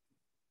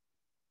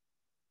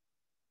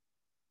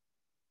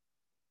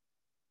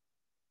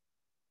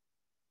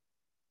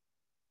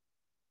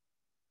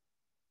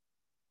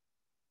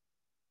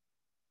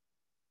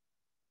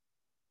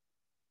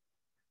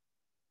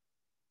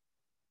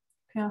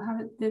 Feel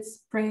how this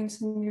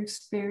brings a new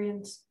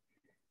experience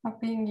of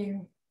being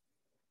you,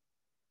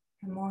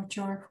 a more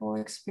joyful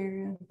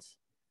experience.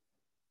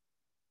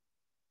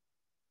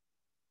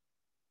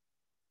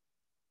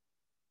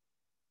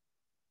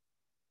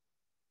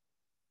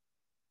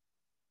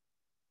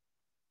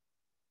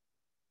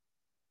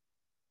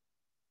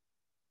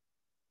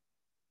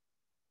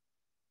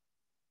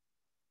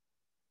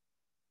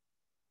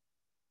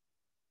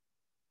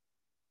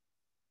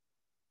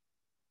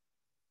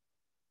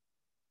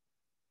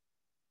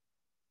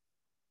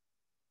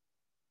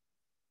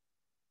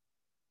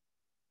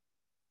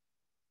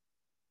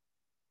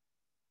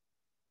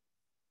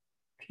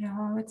 Feel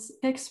how it's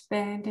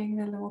expanding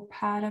the lower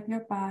part of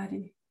your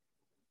body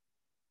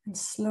and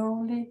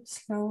slowly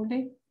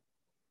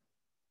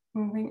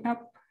moving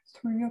up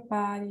through your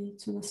body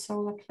to the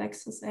solar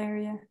plexus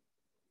area,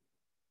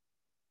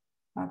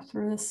 up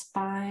through the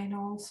spine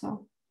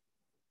also,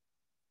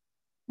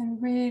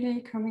 and really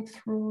coming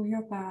through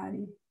your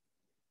body.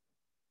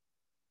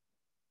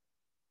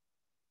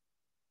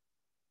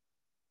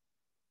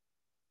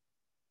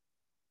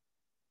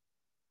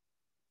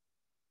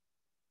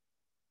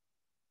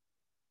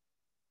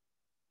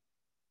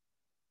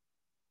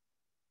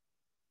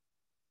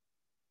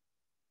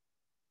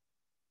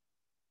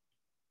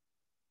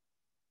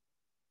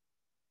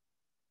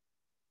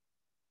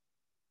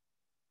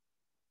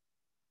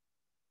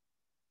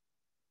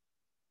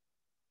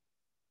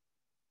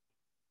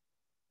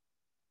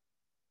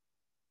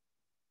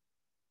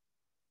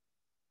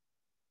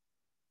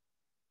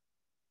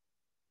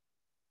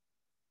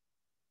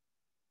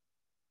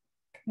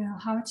 Feel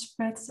how it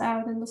spreads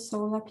out in the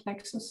solar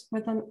plexus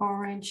with an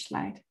orange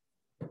light.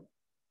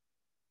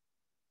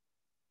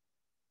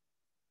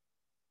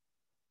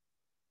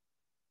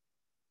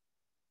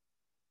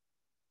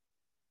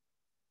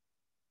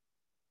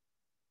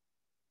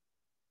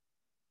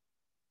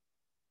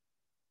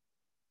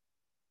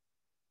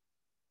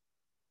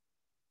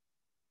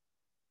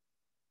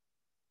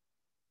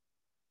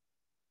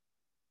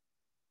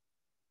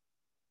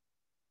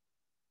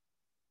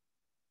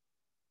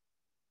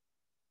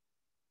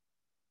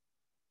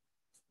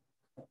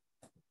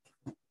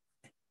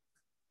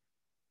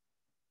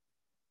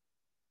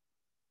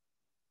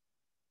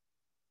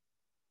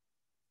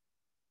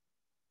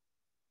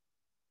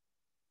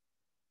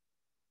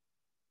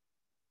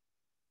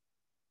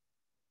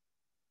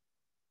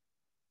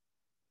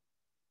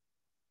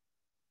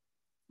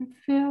 And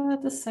feel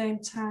at the same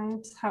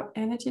time how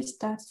energy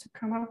starts to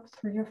come up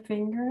through your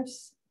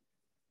fingers.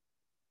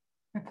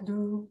 A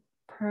blue,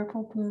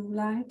 purple blue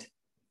light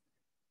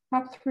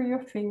up through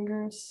your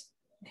fingers,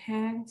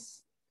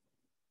 hands,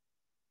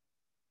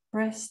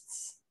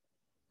 breasts,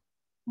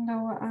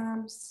 lower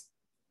arms,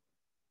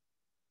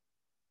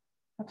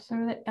 up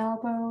through the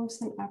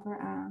elbows and upper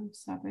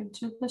arms, up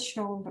into the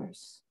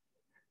shoulders,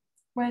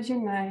 where it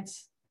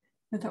unites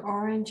with the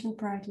orange and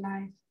bright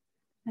light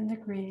and the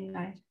green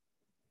light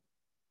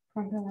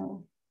from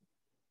below.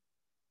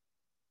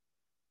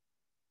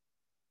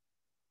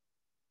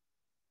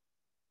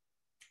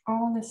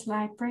 All this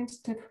light brings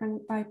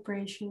different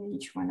vibration,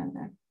 each one of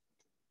them.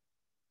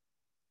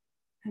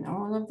 And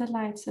all of the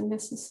lights are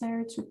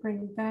necessary to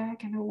bring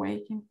back and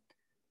awaken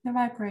the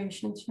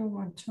vibrations you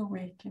want to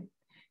awaken,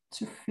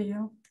 to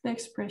feel the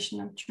expression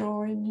of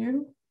joy in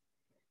you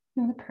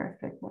in the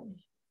perfect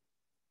way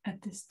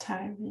at this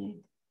time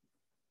being.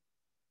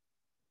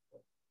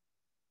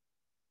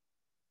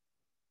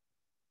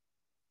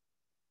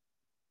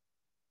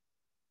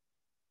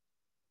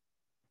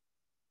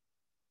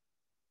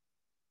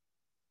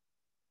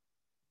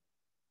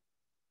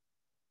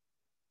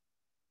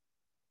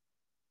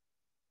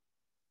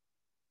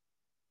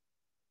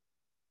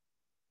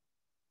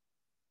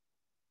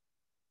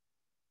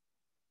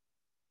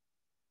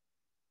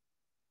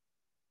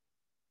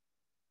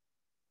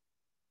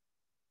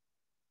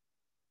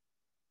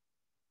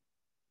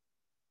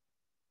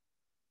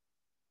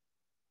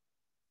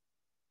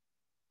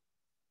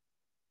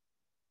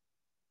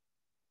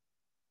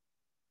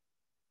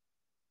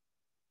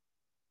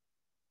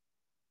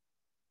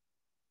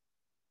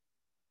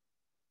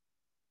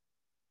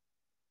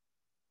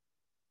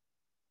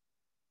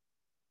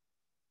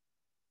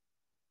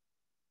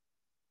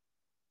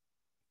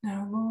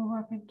 Now move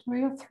up into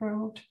your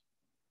throat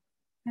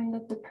and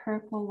let the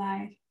purple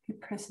light be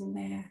present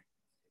there.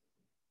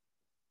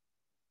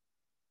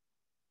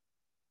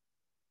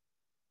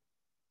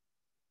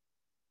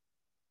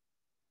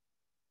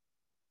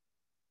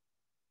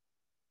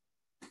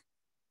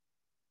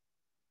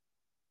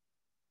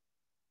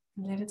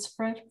 Let it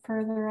spread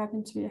further up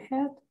into your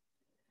head,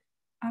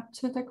 up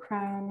to the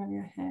crown of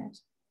your head,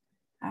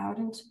 out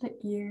into the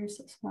ears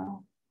as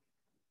well.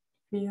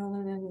 Feel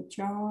it in the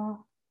jaw,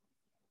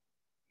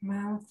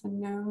 mouth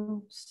and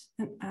nose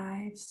and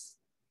eyes,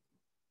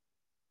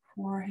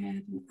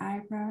 forehead and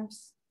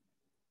eyebrows.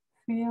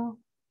 Feel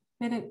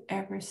it in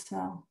every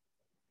cell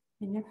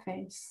in your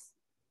face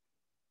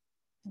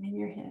and in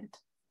your head.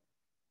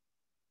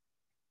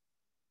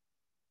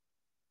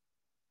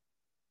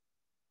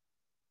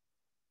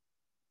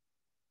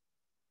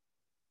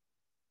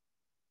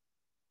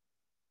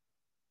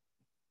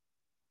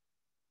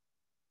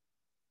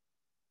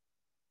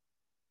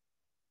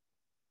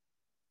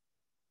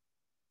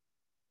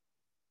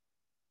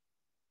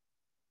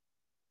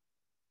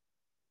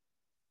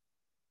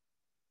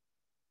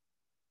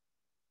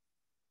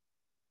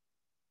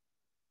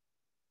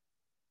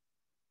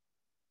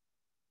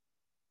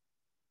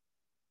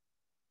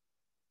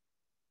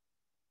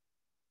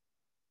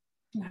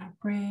 Now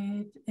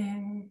breathe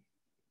in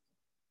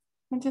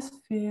and just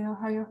feel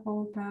how your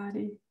whole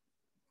body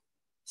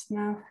is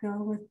now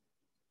filled with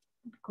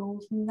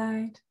golden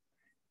light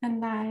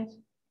and light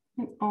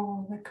in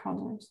all the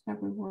colors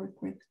that we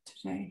work with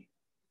today.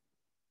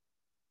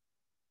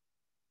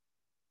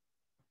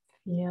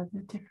 Feel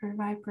the different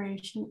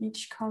vibration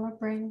each color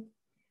brings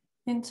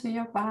into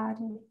your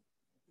body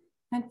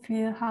and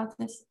feel how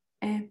this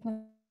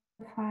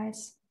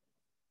amplifies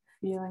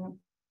feeling of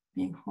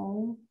being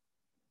whole,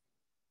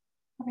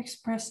 of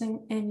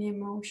expressing any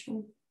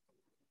emotion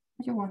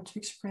that you want to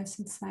express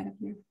inside of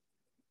you.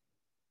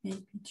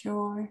 Maybe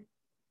joy,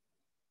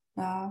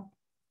 love,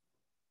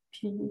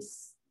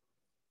 peace.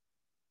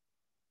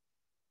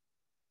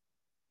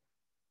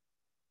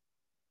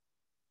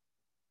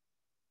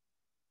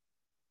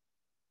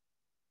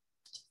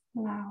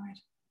 Allow it.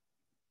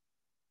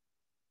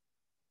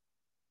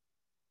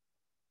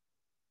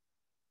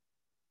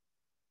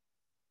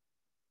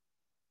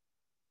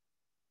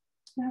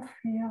 Now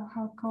feel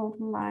how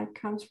golden light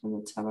comes from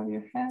the top of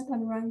your head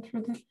and runs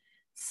through the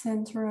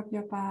center of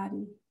your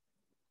body,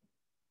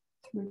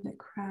 through the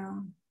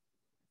crown,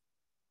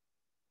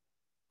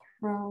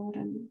 throat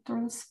and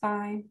through the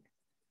spine,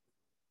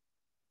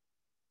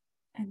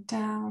 and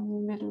down the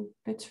middle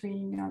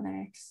between your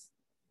legs,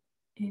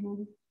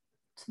 into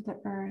the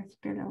earth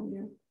below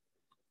you.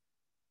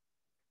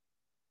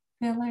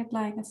 Feel it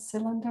like a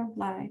cylinder of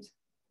light.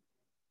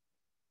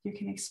 You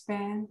can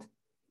expand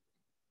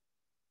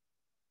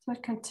so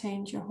it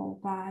contains your whole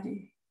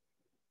body.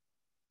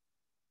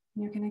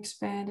 You can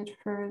expand it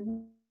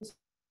further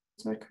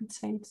so it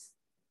contains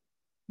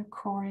your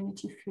core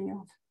energy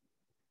field.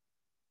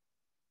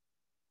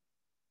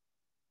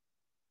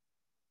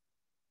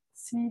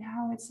 See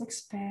how it's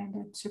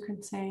expanded to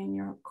contain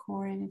your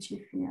core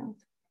energy field.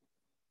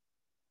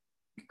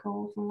 The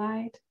golden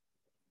light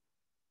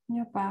in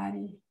your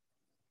body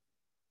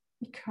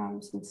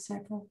becomes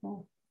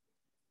inseparable.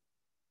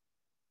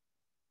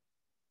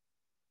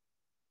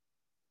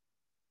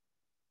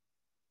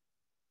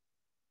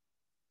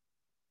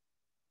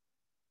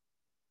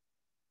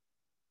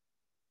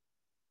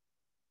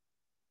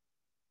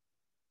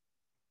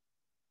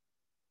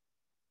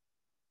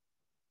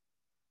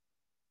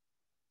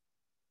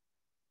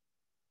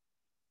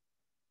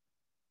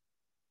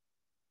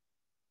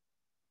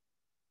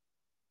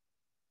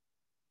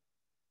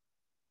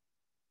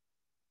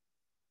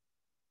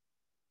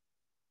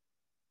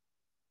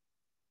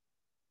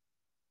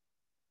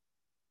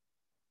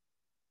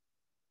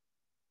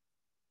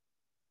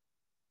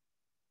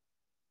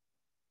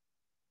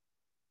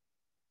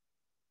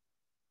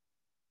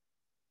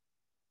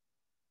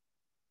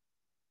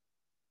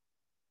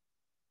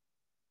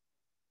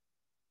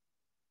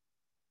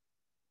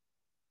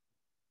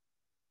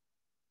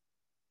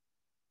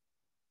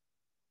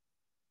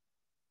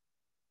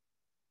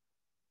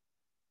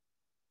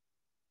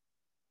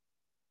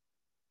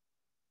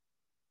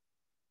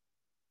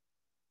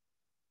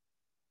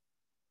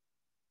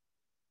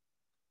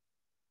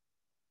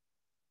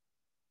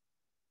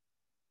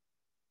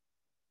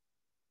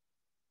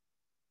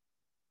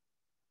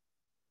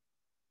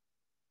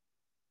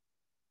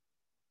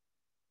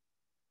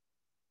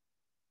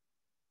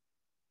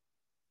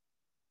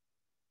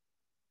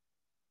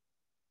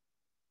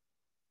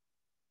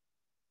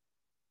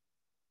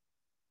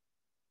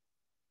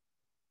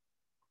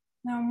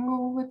 Now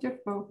move with your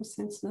focus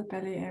into the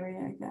belly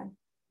area again.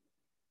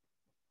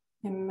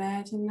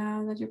 Imagine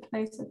now that you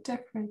place a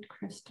different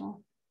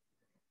crystal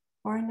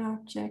or an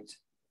object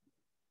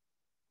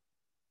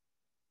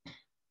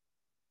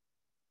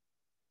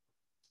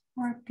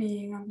or a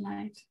being of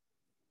light.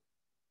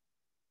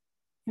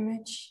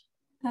 Image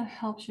that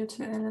helps you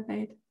to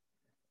elevate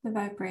the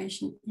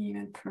vibration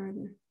even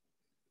further.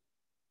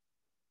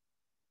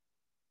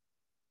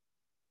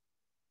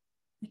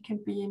 It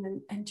can be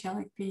an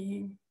angelic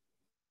being,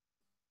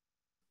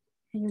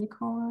 a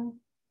unicorn,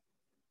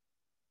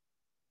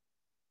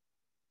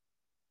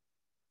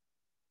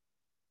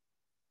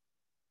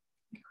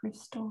 a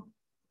crystal,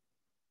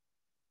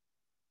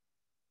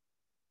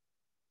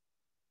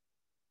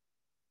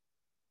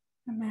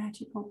 a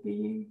magical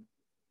being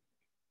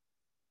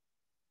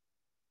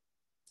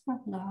of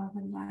love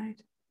and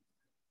light.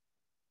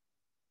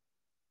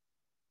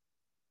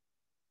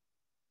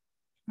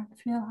 And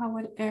feel how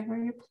whatever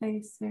you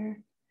place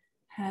there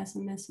has a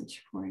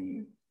message for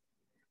you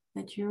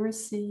that you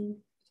receive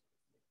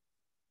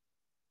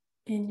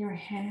in your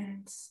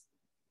hands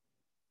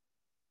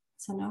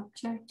as an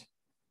object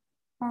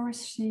or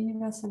receive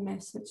as a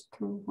message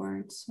through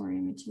words or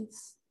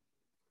images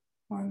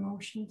or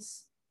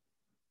emotions.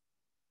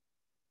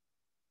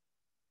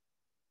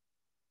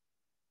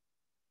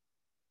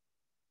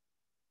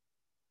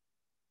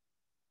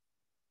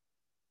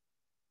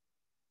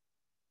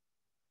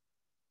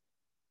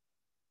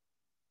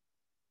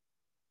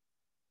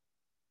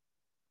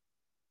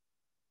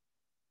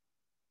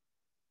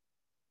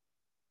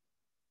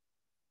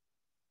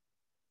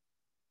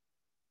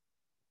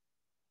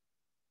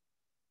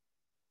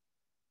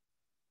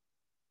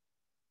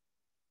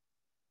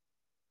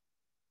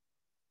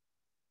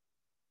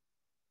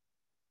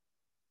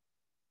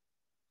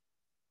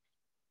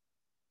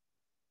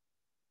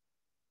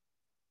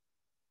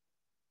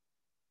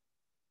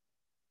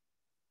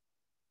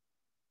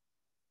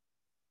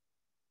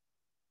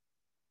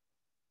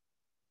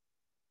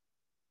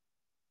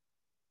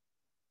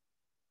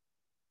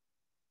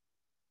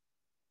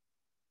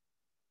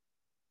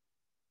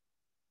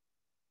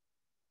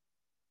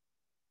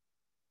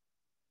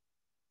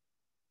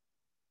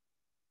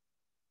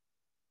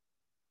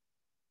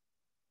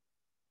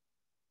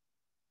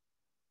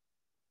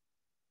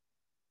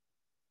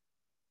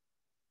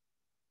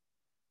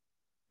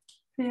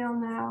 Feel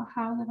now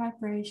how the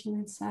vibration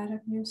inside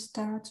of you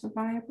starts to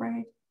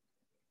vibrate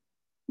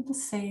with the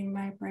same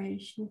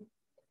vibration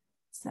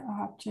as the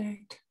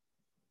object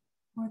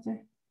or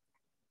the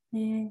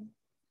being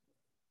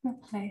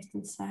placed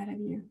inside of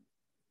you.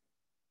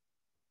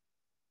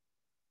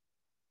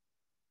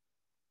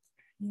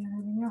 Feel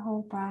it in your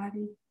whole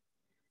body,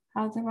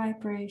 how the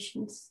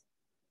vibrations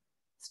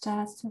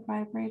starts to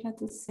vibrate at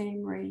the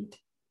same rate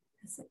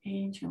as the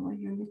angel or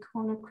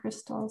unicorn or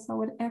crystals or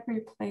whatever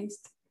you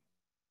placed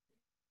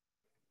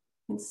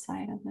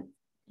inside of it.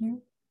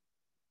 You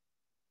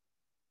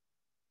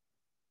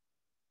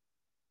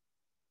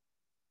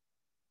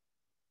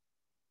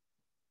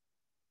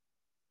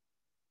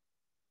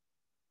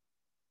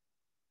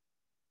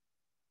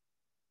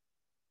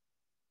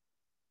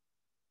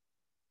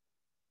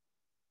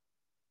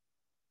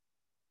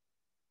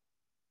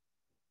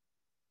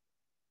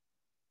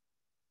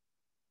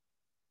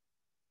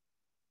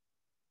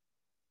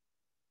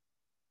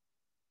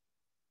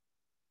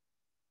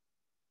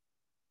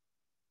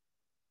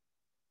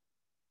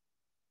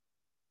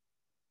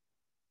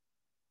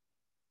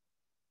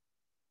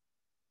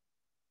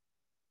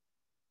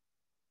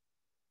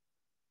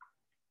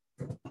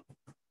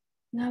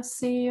Now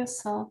see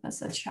yourself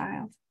as a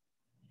child,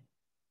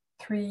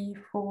 3,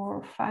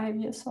 4, 5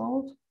 years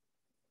old,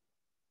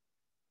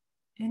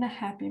 in a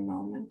happy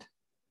moment.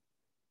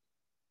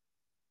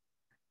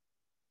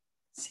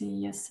 See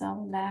yourself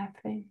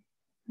laughing,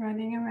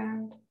 running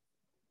around,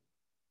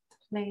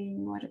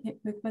 playing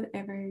with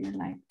whatever you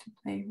like to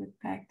play with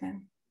back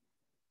then.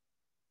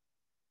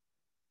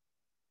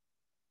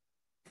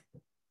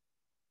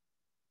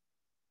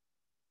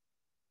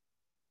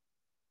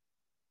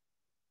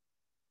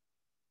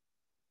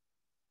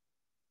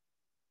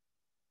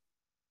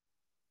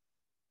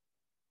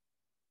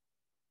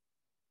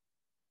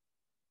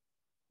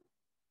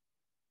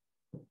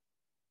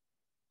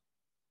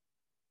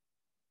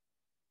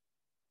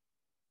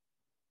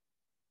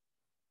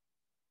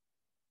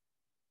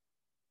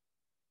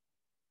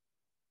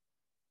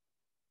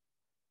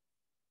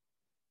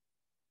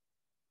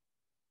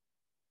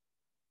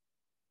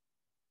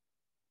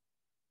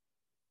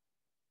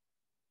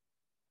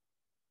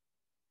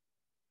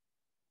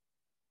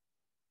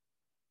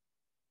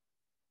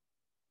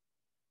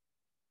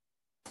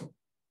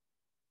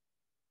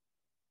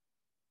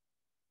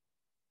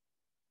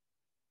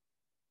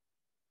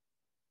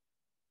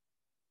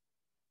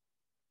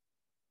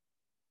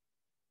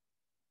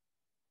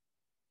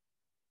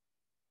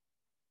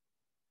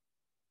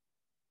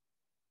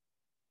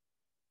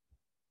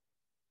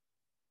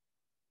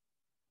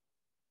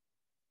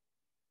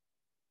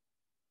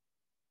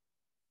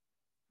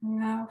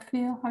 Now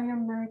feel how you're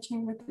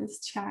merging with this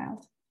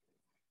child.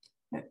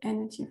 Your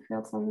energy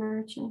feels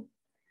emerging.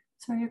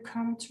 So you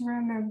come to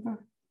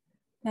remember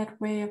that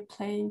way of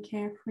playing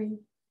carefree,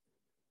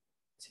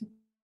 to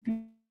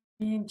be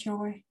in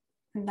joy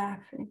and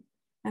laughing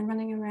and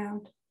running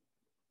around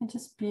and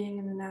just being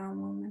in the now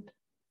moment.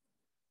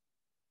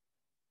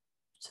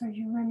 So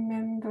you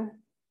remember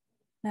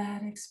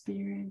that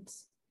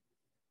experience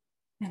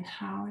and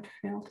how it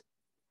felt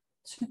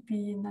to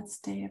be in that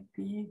state of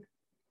being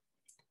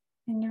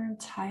in your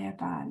entire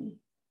body.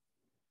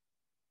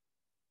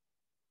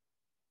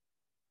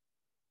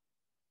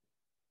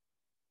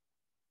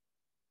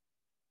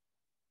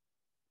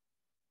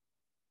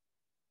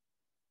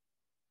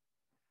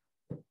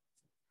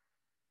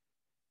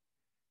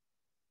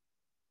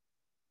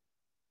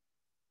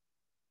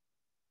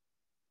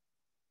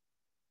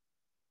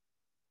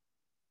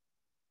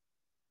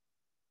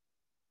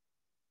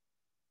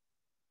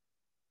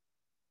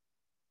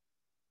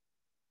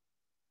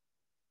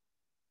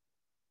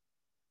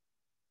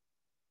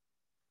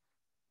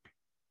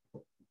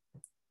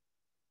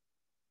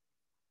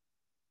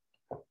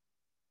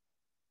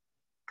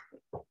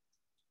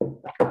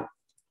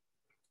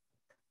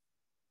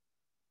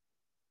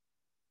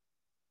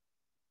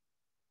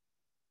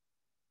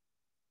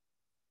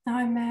 Now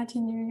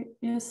imagine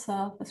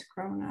yourself as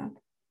grown up,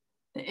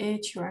 the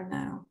age you are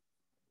now.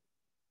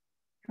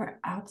 You're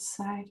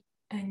outside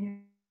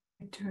and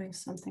you're doing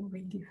something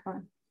really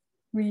fun,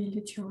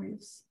 really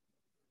joyous.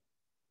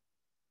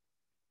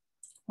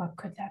 What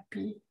could that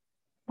be?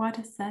 What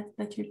is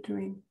that you're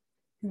doing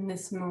in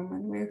this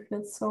moment where you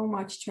feel so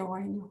much joy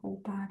in your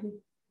whole body?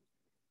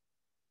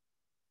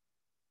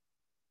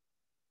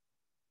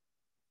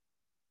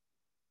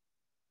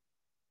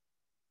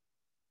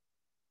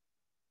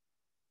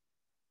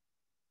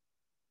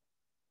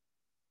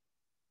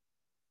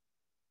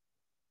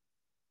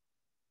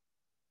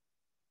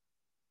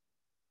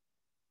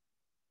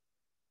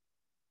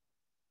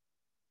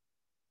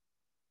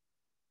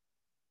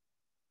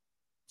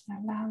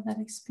 Allow that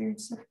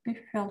experience to be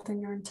felt in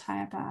your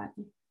entire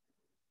body.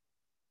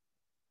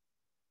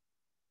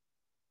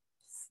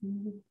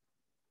 See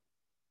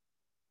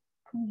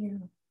for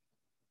you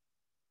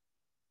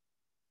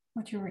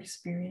what you're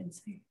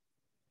experiencing,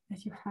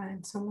 that you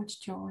find so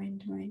much joy in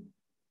doing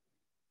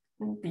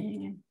and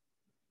being in.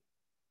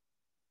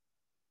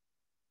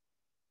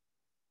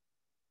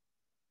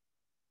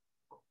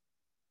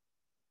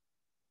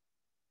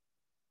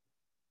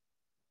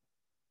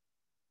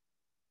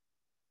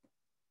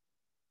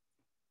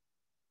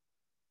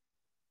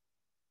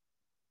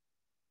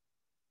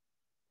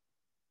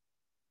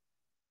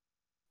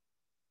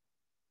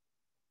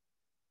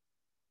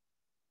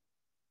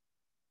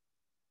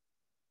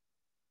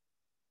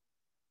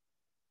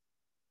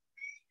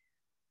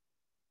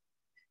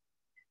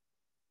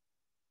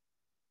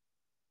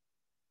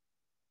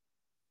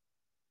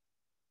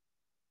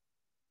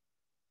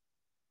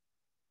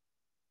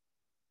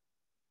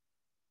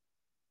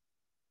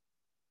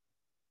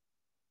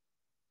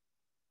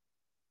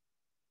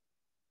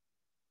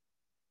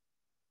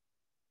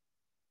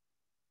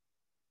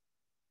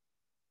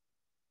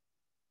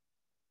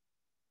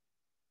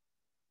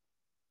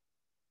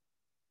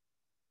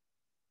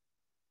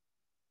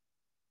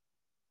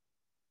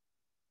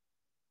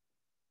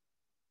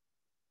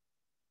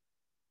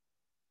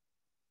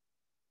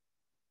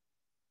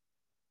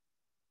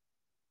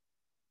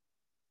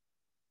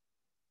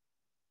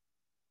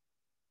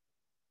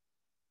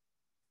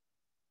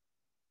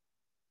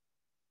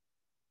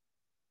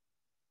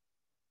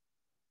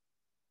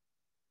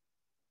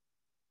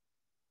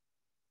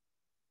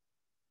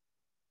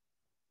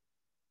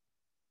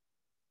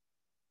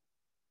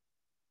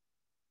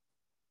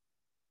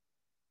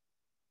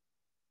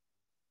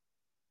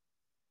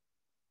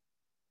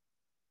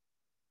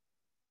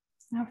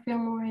 Now feel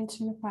more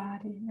into your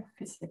body, your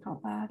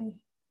physical body.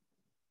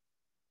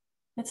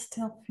 Yet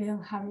still feel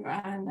how you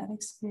are in that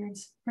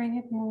experience. Bring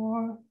it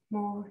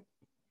more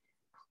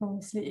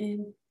closely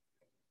in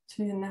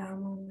to your now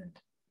moment.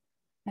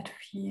 That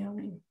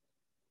feeling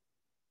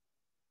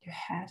you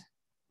had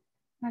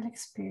while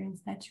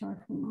experiencing that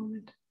joyful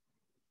moment.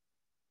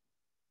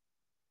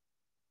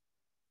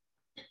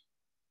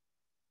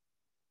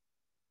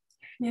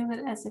 Feel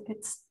it as if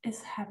it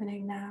is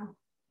happening now.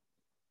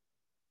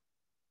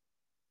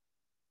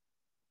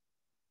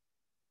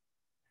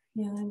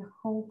 Feel in the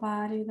whole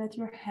body that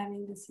you're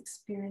having this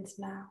experience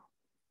now.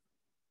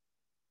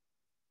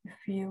 You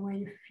feel where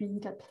your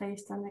feet are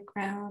placed on the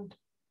ground,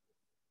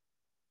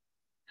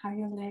 how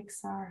your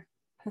legs are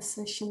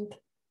positioned,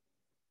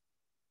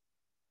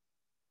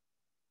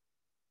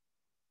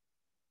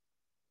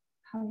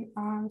 how your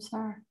arms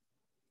are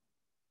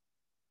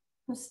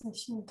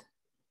positioned.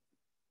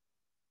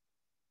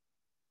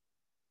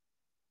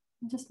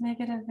 And just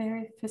make it a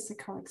very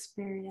physical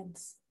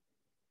experience.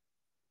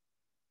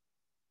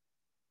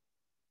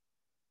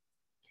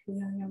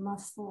 Feel your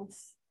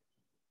muscles,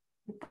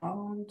 your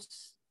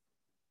bones,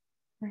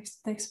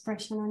 the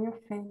expression on your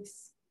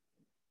face,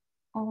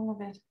 all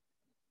of it,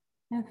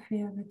 and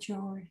feel the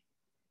joy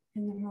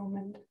in the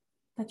moment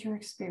that you're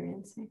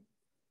experiencing.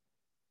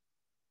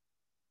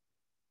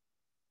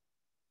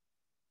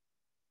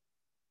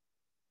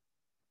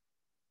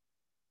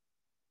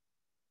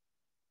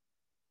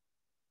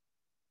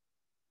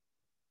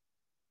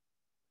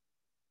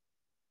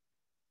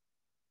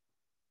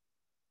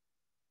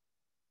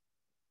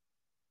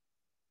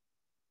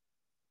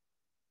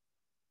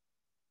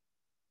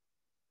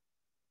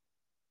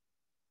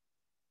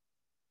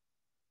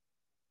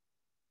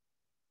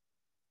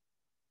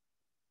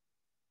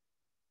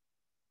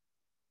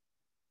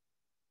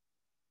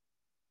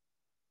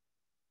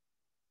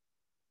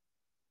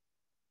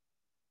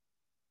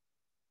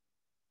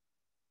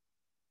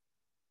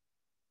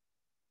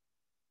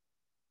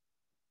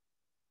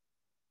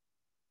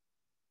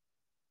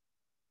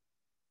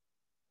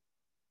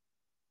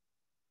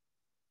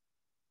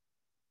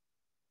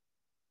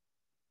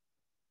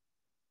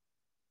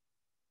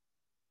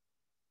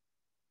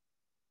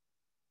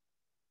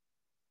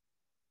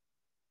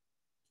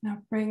 Now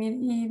bring it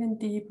even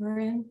deeper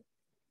in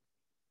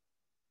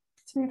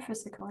to your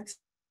physical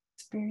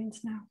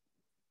experience now.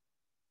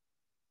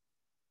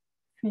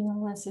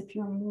 Feel as if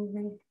you're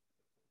moving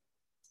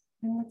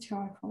in the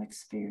joyful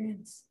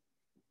experience.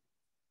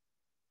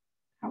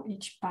 How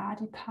each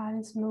body part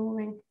is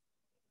moving.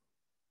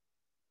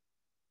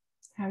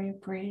 How you're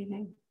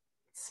breathing,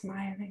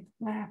 smiling,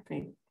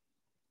 laughing.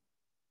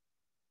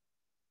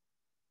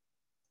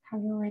 How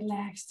you're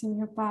relaxed in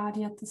your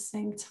body at the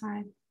same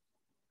time.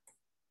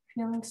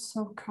 Feeling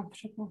so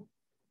comfortable,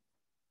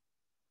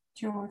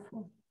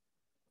 joyful.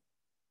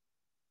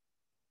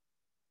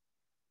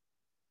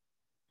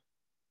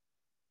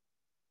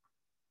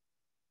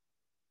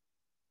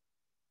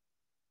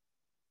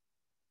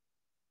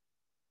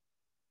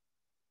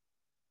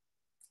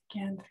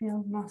 Again,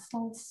 feel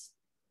muscles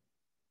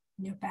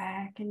in your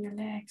back and your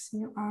legs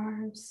and your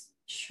arms,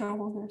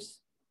 shoulders.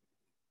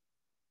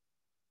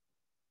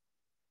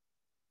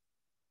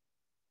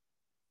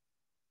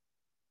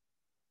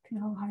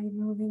 Feel how you're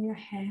moving your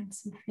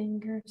hands and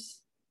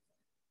fingers.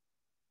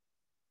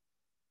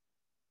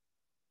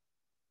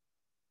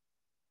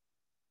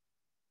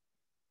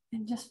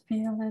 And just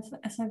feel this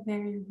as a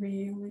very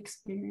real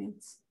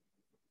experience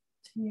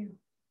to you.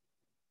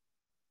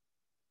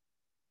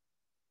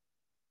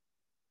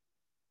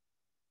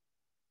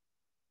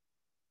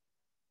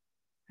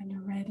 When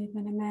you're ready,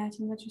 then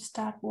imagine that you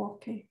start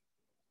walking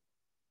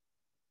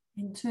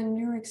into a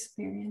new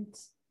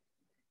experience,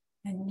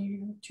 a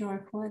new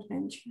joyful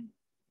adventure.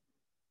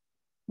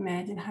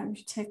 Imagine how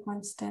you take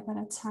one step at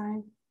a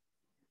time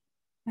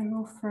and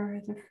move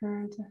further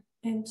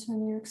into a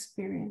new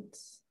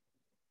experience.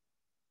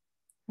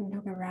 And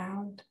look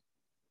around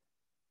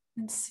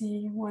and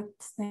see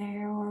what's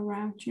there all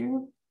around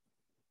you.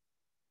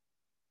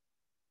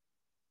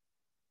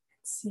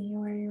 See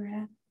where you're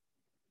at.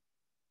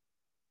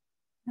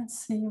 And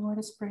see what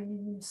is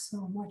bringing you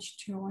so much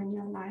joy in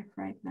your life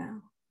right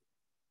now.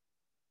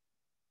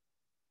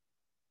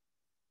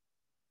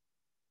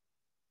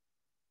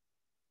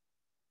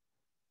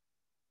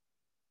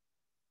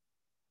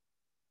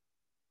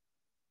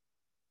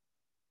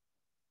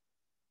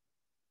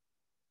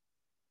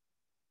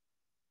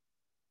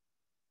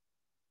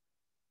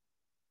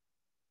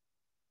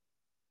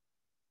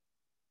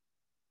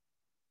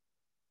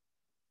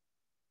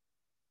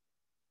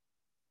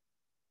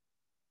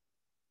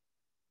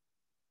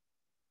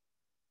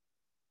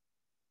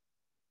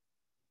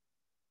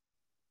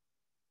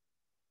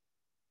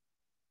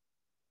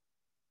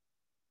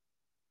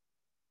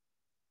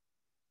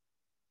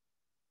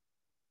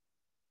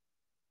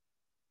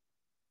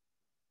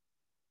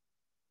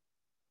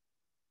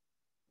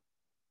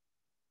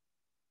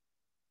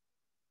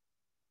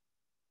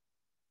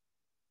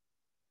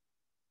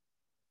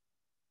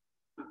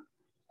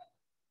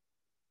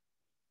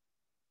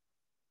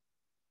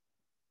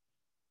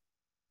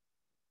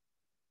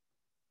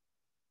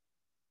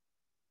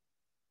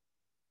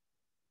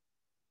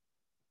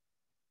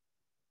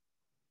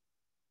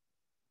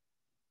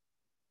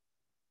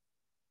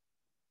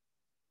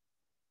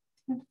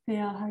 And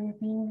feel how you're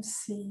being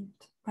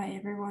received by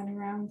everyone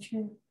around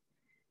you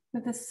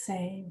with the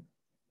same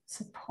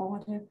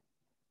supportive,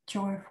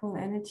 joyful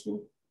energy,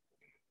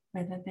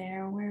 whether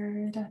they're aware of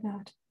it or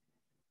not.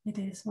 It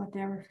is what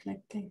they're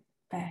reflecting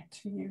back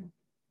to you.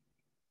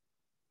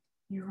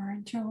 You are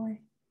in joy.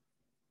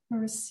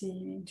 You're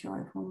receiving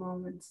joyful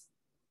moments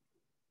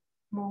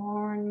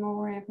more and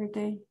more every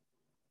day.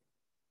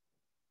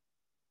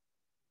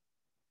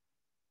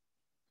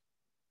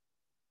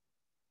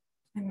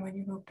 And when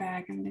you go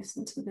back and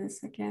listen to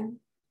this again,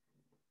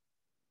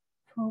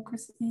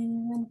 focus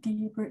even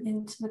deeper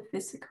into the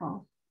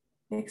physical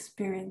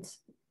experience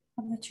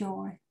of the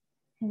joy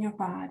in your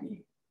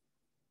body.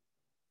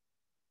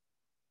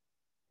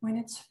 When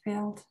it's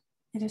felt,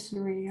 it is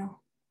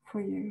real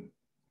for you,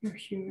 your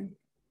human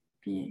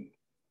being.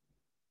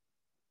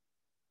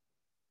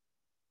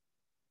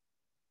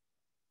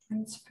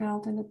 When it's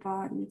felt in the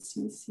body, it's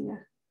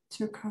easier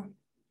to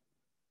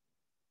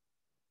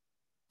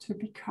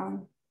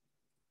become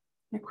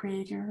the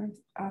creator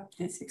of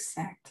this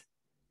exact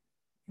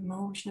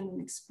emotion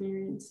and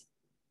experience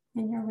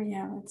in your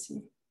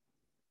reality,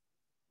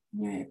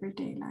 in your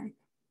everyday life.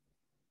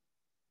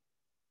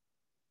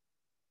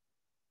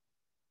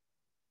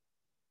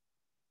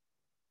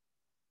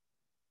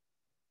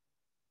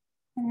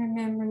 And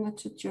remember not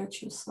to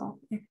judge yourself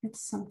if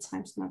it's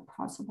sometimes not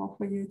possible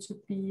for you to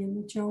be in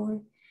the joy,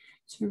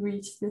 to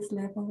reach this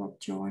level of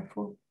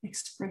joyful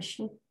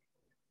expression.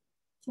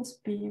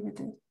 Just be with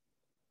it.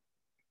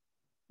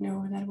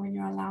 Know that when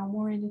you allow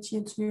more energy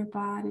into your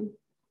body,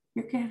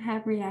 you can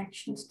have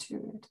reactions to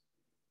it.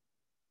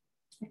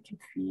 You can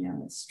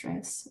feel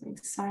stress,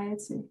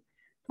 anxiety,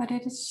 but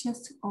it is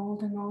just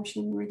old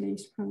emotion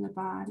released from the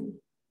body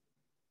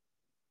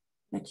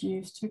that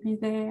used to be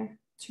there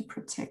to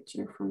protect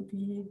you from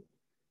being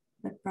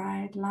the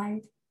bright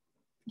light,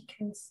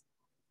 because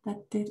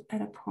that did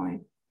at a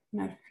point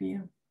not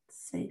feel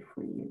safe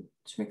for you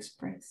to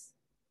express.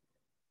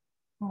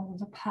 All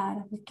the part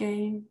of the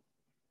game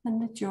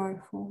and the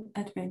joyful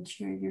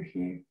adventure you're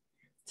here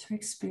to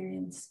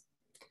experience.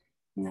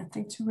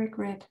 Nothing to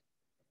regret,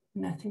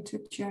 nothing to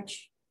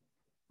judge,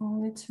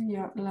 only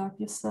to love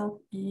yourself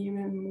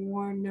even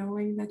more,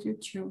 knowing that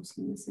you've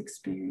chosen this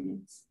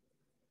experience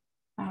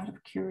out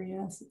of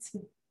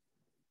curiosity,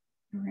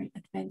 your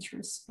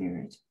adventurous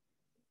spirit,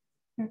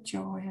 your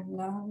joy and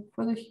love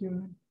for the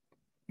human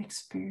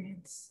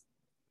experience.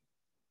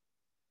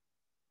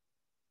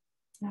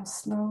 Now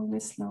slowly,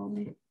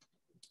 slowly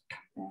come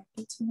back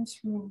into this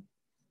room.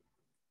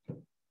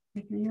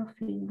 Wiggle your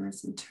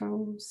fingers and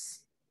toes.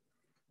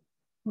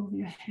 Move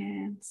your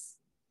hands,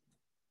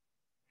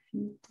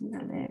 feet and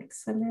your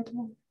legs a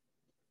little.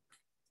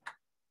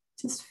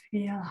 Just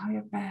feel how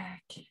you're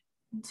back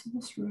into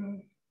this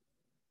room.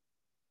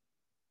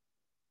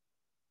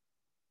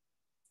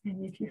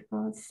 And if you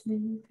fall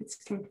asleep, it's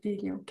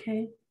completely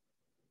okay.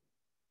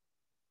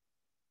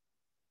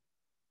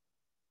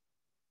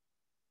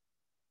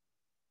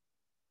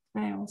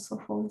 I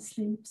also fall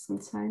asleep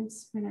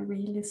sometimes when I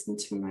re-listen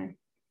to my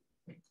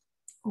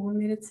own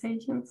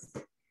meditations.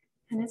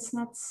 And it's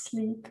not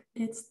sleep,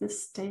 it's the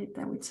state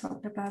that we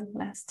talked about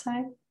last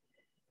time,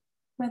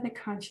 where the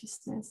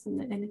consciousness and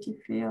the energy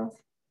field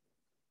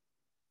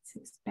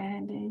is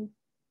expanding.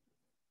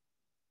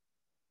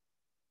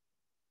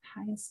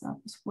 Higher self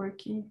is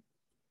working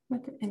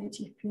with the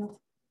energy field,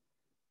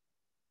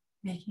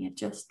 making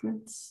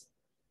adjustments,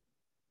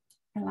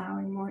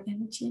 allowing more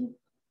energy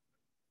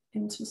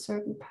into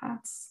certain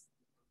paths,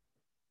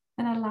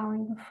 and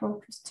allowing the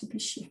focus to be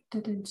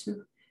shifted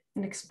into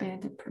an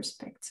expanded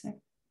perspective.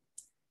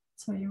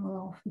 So you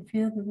will often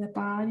feel that the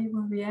body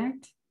will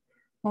react,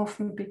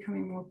 often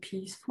becoming more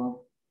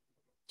peaceful,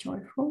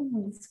 joyful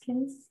in this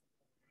case,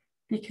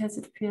 because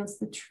it feels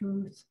the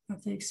truth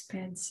of the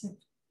expansive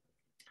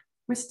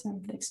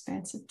wisdom, the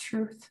expansive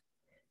truth,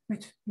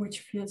 which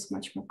feels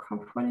much more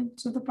comforting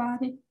to the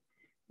body,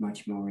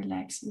 much more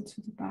relaxing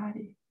to the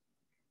body,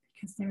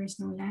 because there is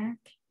no lack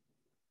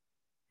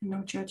and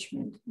no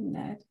judgment in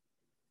that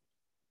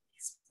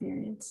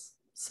experience.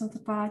 So the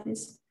body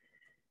is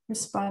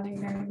responding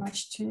very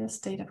much to your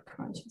state of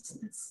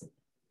consciousness.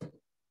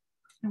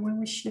 And when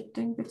we're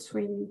shifting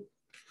between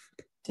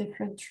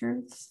different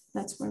truths,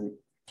 that's when we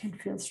can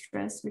feel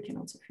stress. We can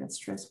also feel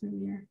stress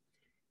when we're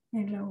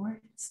in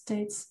lower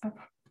states of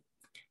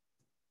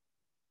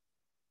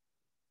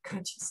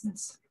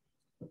consciousness.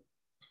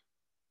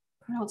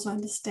 But also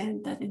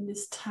understand that in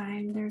this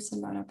time, there's a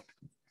lot of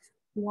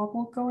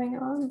wobble going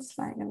on. It's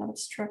like a lot of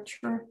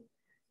structure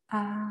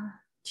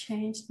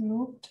changed,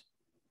 moved,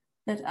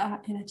 that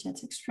are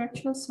energetic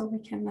structures, so we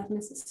cannot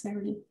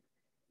necessarily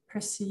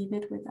perceive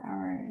it with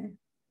our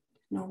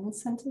normal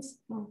senses,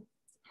 or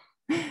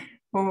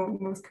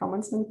most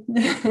common sense,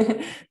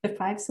 the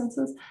five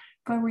senses,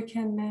 but we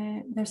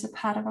can, there's a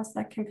part of us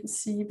that can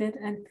perceive it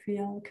and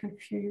feel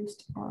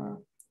confused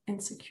or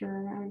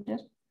insecure around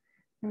it.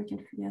 And we can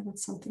feel that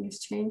something is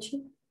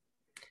changing,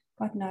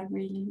 but not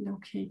really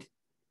locate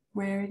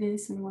where it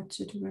is and what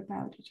to do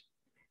about it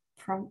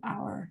from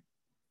our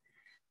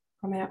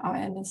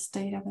inner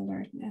state of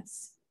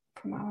alertness.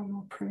 from our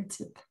more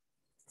primitive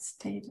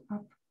state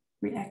of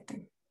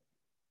reacting.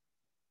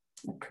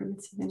 Not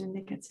primitive in a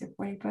negative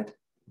way, but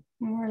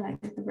more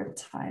like the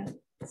reptile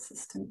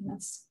system in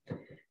us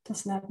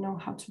does not know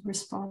how to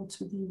respond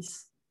to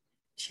these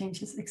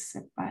changes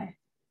except by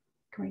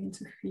going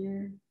into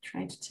fear,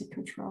 trying to take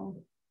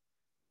control.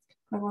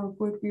 But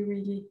what we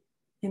really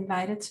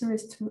invited to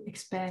is to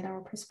expand our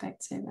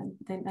perspective and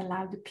then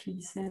allow the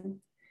peace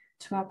in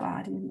to our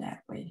body in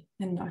that way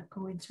and not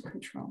go into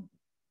control.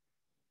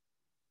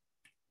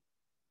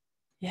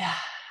 Yeah,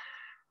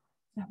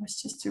 that was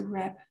just to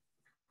wrap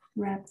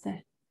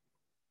the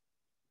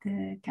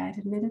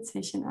guided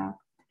meditation up.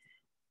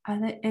 Are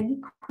there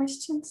any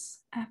questions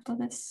after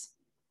this?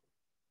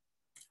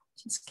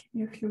 Just give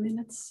me a few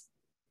minutes.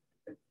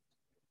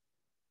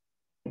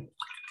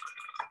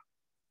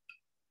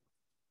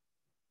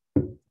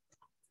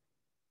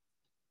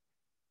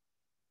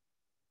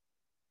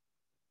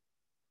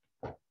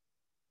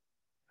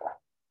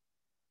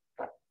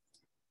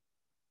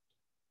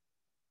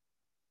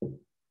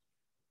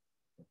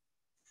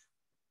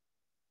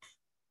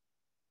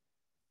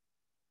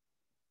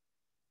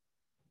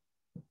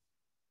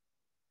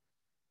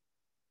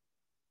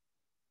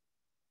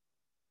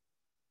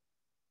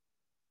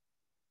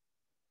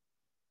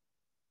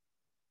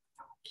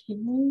 Okay,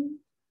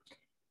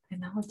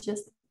 and I'll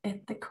just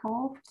end the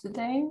call for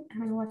today.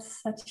 And it was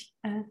such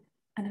an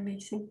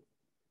amazing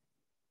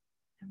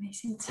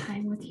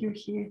time with you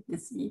here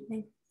this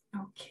evening.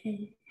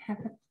 Okay, have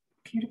a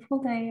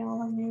beautiful day,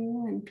 all of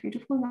you, and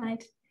beautiful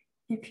night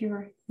if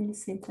you're in the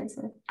same place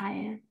that I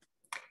am.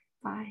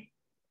 Bye.